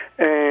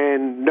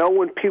and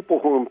knowing people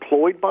who are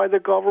employed by the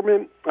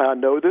government, I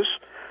know this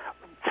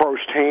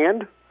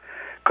firsthand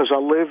because I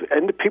live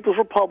in the People's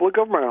Republic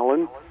of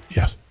Maryland.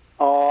 Yes.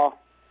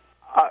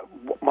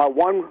 My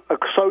one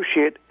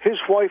associate, his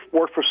wife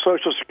worked for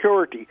Social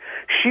Security.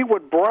 She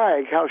would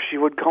brag how she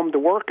would come to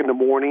work in the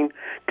morning,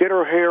 get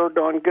her hair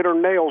done, get her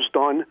nails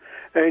done,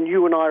 and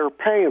you and I are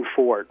paying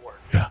for it.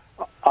 Yeah.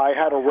 I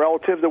had a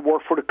relative that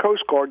worked for the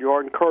Coast Guard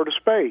Yard in Curtis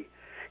Bay.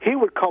 He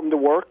would come to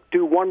work,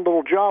 do one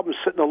little job, and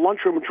sit in the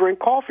lunchroom and drink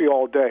coffee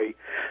all day.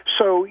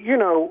 So,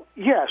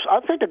 yes, I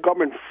think the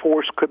government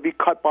force could be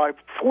cut by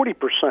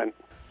 40%.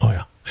 Oh,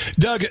 yeah.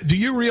 Doug, do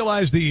you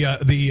realize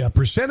the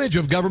percentage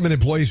of government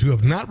employees who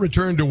have not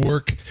returned to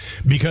work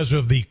because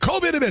of the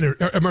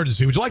COVID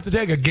emergency? Would you like to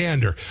take a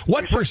gander?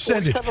 What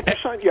percentage?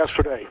 47%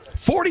 yesterday.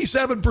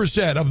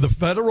 47% of the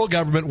federal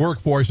government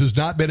workforce has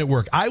not been at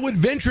work. I would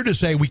venture to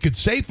say, we could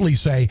safely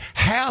say,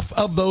 half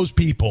of those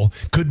people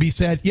could be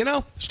said,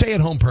 stay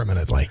at home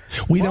permanently.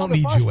 We don't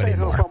need you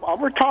anymore.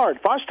 I'm retired.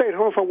 If I stayed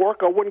home from work,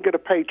 I wouldn't get a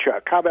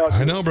paycheck. How about you?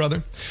 I know,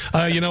 brother.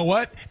 You know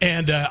what?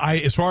 And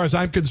as far as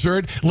I'm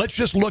concerned, let's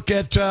just look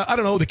at,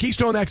 the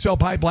Keystone XL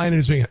pipeline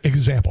as an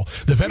example.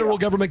 The federal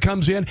government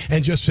comes in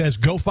and just says,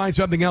 go find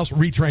something else,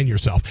 retrain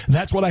yourself.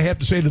 That's what I have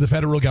to say to the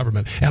federal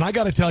government. And I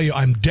got to tell you,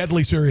 I'm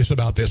deadly serious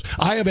about this.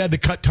 I have had to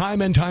cut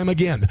time and time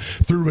again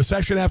through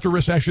recession after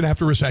recession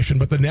after recession,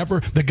 but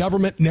the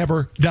government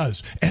never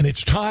does. And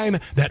it's time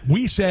that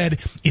we said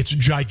it's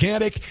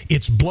gigantic,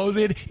 it's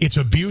bloated, it's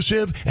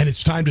abusive, and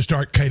it's time to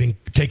start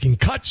taking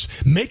cuts,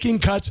 making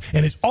cuts,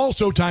 and it's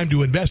also time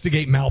to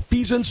investigate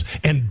malfeasance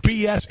and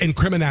BS and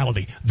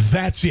criminality.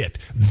 That's it.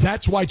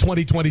 That's why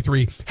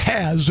 2023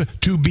 has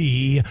to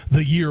be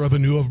the year of a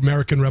new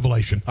American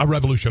revolution,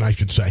 I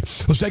should say.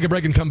 Let's take a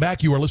break and come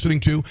back. You are listening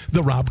to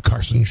The Rob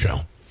Carson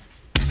Show.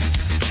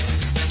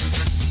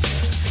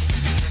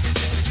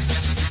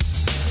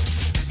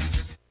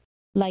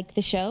 Like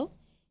the show?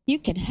 You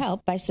can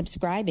help by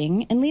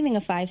subscribing and leaving a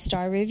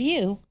 5-star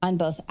review on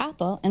both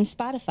Apple and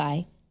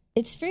Spotify.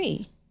 It's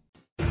free.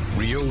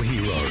 Real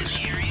heroes.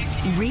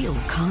 Real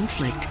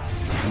conflict.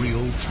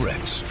 Real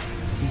threats.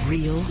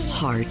 Real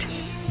heart.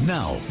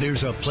 Now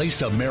there's a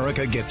place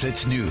America gets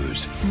its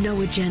news.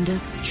 No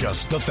agenda.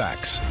 Just the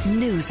facts.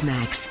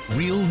 Newsmax.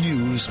 Real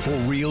news for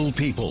real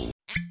people.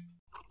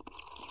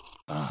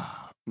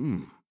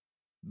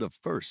 The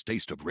first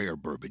taste of rare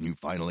bourbon you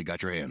finally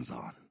got your hands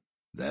on.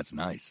 That's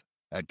nice.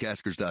 At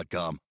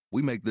Caskers.com,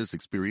 we make this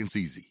experience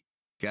easy.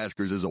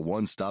 Caskers is a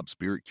one-stop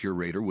spirit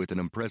curator with an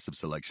impressive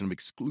selection of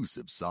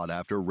exclusive,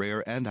 sought-after,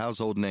 rare, and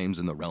household names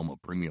in the realm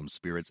of premium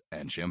spirits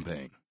and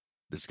champagne.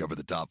 Discover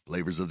the top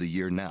flavors of the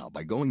year now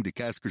by going to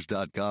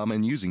Caskers.com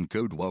and using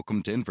code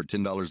WELCOME10 for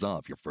 $10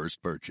 off your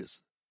first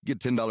purchase. Get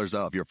 $10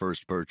 off your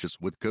first purchase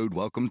with code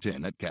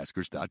WELCOME10 at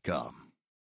Caskers.com.